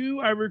Terminator 2.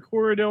 I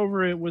recorded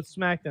over it with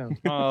SmackDown.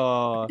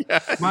 Oh,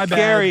 My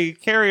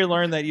bad. Carrie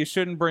learned that you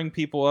shouldn't bring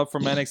people up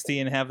from NXT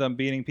and have them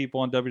beating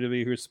people on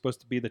WWE who are supposed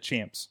to be the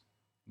champs.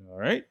 All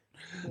right.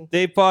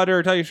 Dave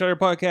Potter, Tell You Shutter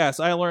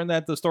Podcast. I learned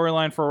that the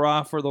storyline for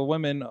Raw for the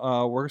women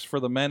works for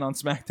the men on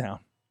SmackDown.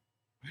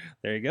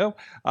 There you go.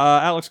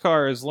 Alex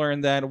Carr has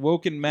learned that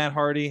woken Matt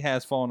Hardy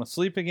has fallen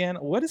asleep again.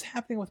 What is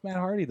happening with Matt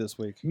Hardy this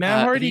week?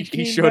 Matt Hardy he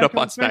came showed back up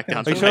on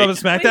SmackDown. He showed up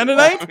at SmackDown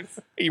tonight?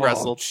 He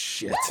wrestled. Oh,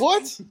 shit.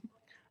 What?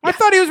 I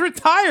thought he was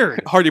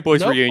retired. Hardy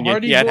Boys Nope, reunion.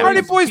 Hardy Yeah, Boys.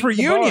 Hardy Boys beat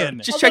the bar. reunion.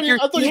 just check your.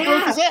 I thought he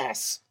broke his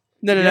ass.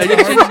 No. Hardy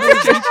Boys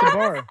beat the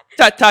bar.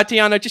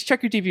 Tatiana, just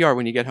check your DVR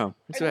when you get home.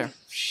 It's there.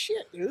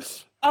 Shit, dude.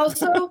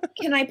 Also,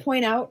 can I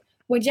point out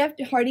when Jeff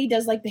Hardy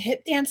does like the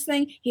hip dance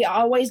thing, he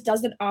always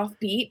does it off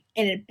beat,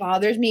 and it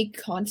bothers me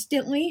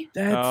constantly.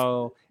 That's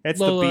Oh, it's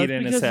Lola, the beat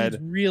in his because head.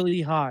 He's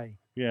really high.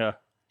 Yeah.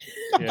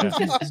 Yeah.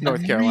 It's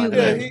North Carolina.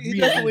 Yeah, Really, he really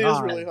definitely is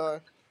high. really high.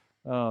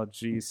 Oh,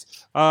 jeez.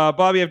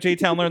 Bobby F.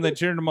 J-Town learned that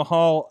Jinder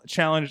Mahal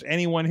challenged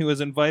anyone who was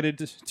invited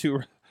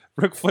to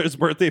Ric Flair's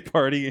birthday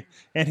party,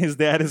 and his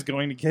dad is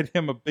going to get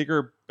him a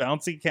bigger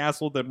bouncy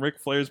castle than Ric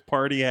Flair's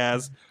party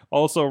has.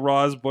 Also,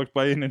 Raw is booked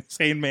by an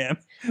insane man.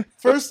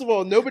 First of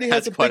all, nobody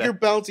has That's a quite bigger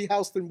bouncy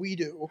house than we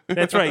do.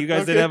 That's right. You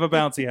guys did Okay. have a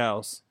bouncy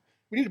house.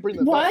 We need to bring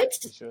that What?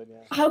 back.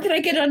 How can I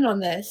get in on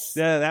this?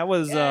 Yeah, that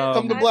was.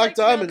 Come to I'd Black like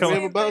to know Diamond. the We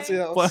have a same bouncy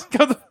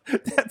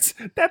thing. house.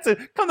 That's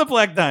it. Come to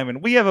Black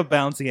Diamond. We have a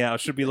bouncy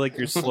house. Should be like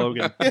your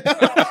slogan.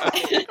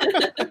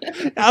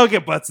 I'll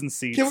get butts and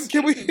seats.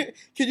 Can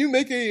you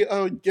make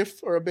a GIF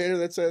or a banner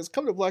that says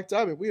 "Come to Black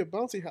Diamond"? We have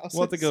bouncy houses.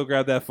 We'll have to go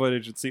grab that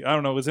footage and see. I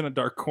don't know. It was in a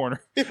dark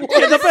corner. It Yeah,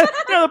 was.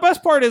 the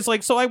best part is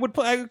like, so I would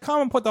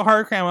come and put the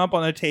hard cam up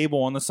on the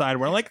table on the side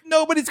where like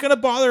nobody's gonna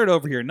bother it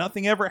over here.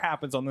 Nothing ever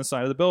happens on this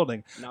side of the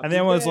building. And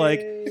then it was like,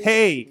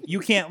 hey, you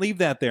can't leave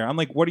that there. I'm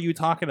like, what are you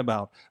talking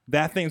about?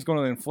 That thing's going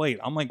to inflate.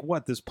 I'm like,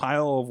 what? This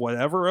pile of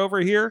whatever over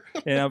here?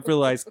 And I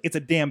realized it's a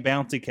damn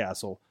bouncy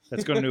castle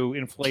that's going to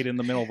inflate in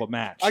the middle of a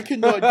match. I could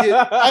not get in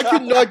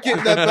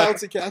that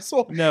bouncy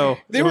castle. No,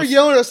 They it were was-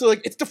 yelling at us. They're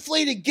like, "It's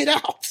deflated. Get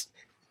out!"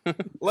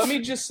 Let me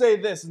just say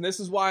this, and this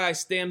is why I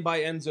stand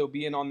by Enzo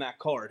being on that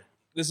card.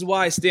 This is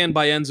why I stand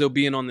by Enzo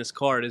being on this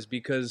card, is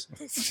because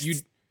you.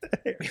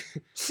 I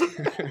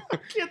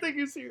can't take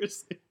you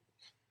seriously.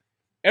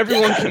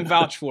 Everyone can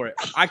vouch for it.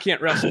 I can't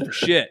wrestle for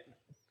shit.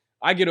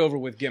 I get over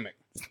with gimmick.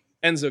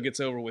 Enzo gets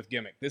over with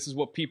gimmick. This is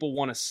what people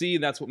want to see.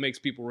 That's what makes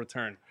people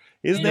return.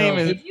 His name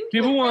is.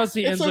 People want to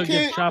see It's Enzo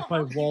okay. get shot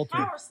by Walter.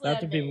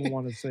 That's what people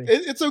want to see.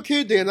 It's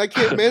okay, Dan. I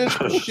can't manage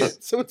for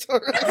shit, so it's all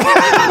right.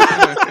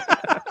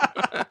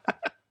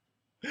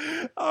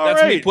 All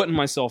That's me right. putting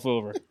myself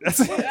over.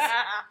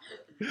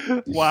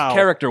 Wow.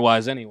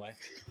 Character-wise, anyway.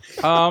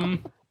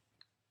 I'm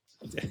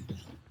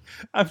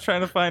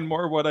trying to find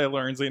more of what I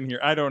learned in here.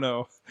 I don't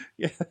know.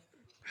 Yeah.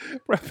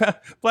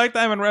 Black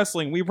Diamond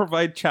Wrestling, we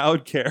provide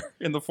childcare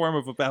in the form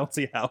of a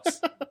bouncy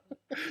house.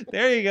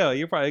 There you go.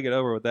 You probably get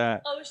over with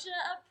that. OSHA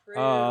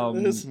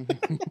approved.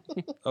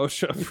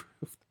 OSHA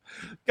approved.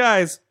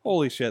 Guys,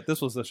 holy shit.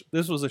 This was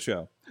a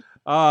show.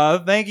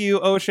 Thank you,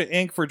 OSHA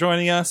Inc., for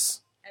joining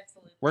us.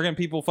 Absolutely. Where can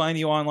people find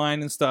you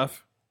online and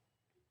stuff?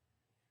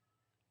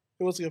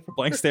 Who wants to go first?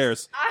 Blank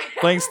stares.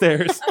 Blank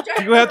stares.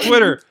 Do you have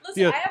Twitter?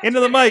 Listen, I have Into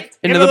the Twitter. mic.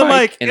 Into the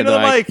mic. Into the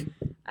mic.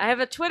 I have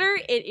a Twitter.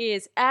 It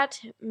is at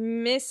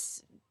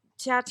Miss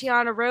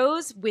Tatiana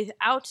Rose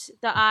without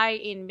the I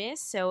in Miss,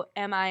 so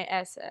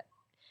MSS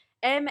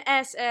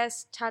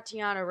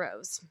Tatiana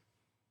Rose.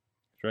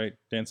 That's right.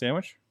 Dan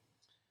Sandwich?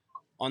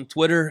 On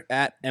Twitter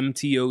at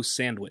MTO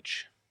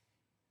Sandwich.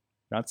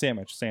 Not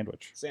sandwich.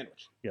 Sandwich.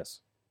 Sandwich.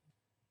 Yes.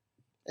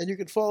 And you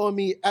can follow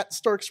me at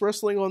Starks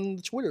Wrestling on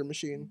the Twitter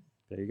machine.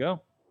 There you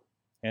go.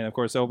 And of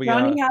course, there'll be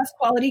Johnny has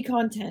quality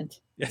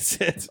content. That's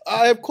it.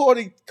 I have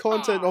quality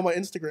content on my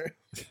Instagram.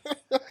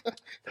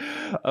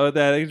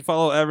 That you can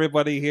follow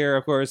everybody here.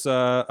 Of course,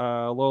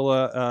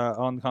 Lola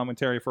on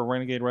commentary for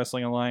Renegade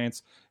Wrestling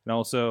Alliance, and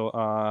also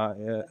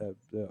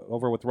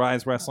over with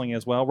Rise Wrestling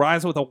as well.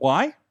 Rise with a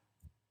Y,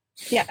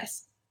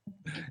 Yes.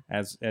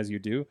 as you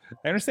do.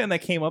 I understand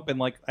that came up in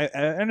I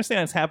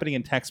understand it's happening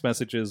in text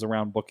messages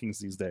around bookings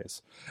these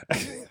days.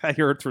 I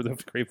heard through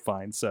the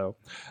grapevine, so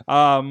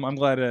I'm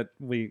glad that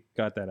we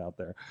got that out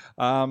there.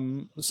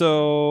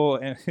 So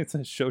and it's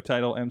a show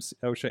title: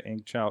 OSHA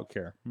Inc. Child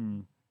Care.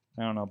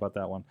 I don't know about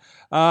that one.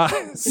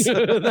 So,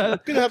 I'm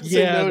gonna have to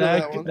say no to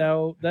that one.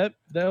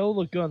 That'll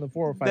look good on the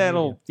 405.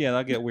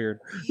 that'll get weird.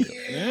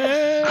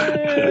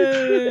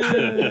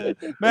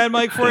 Mad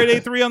Mike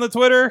 4883 on the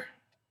Twitter.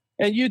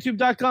 And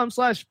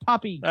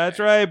youtube.com/Poppy. That's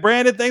right.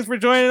 Brandon, thanks for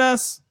joining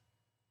us.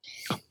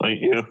 Thank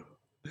you.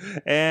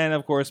 And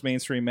of course,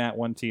 Mainstream Matt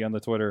 1T on the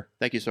Twitter.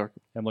 Thank you, sir.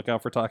 And look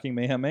out for Talking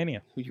Mayhem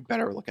Mania. You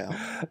better look out.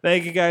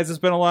 Thank you guys. It's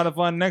been a lot of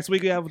fun. Next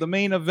week we have the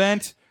main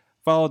event.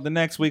 Followed the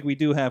next week we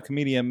do have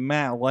comedian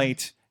Matt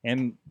Light.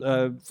 And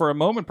for a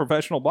moment,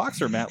 professional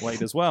boxer Matt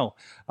Light as well.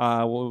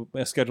 We'll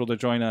scheduled to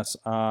join us.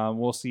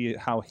 We'll see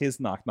how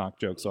his knock-knock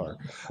jokes are.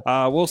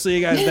 We'll see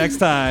you guys next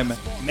time.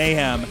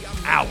 Mayhem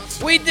out.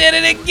 We did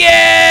it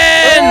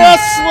again!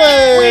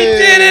 Wrestling! We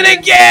did it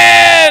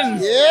again!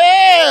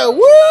 Yeah!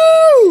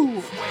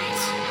 Woo!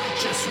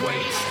 Just wait,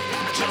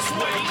 just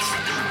wait,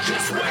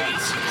 just wait,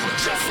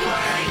 just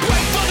wait.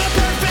 Wait for the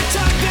perfect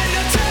time, then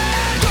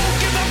attack. Don't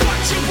give up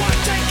what you want,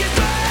 take it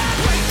back.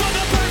 Wait for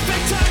the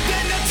perfect time,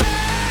 then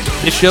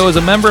attack. This show is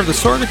a member of the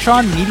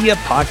Sorgatron Media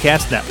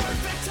Podcast Network.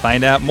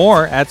 Find out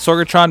more at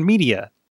sorgatronmedia.com.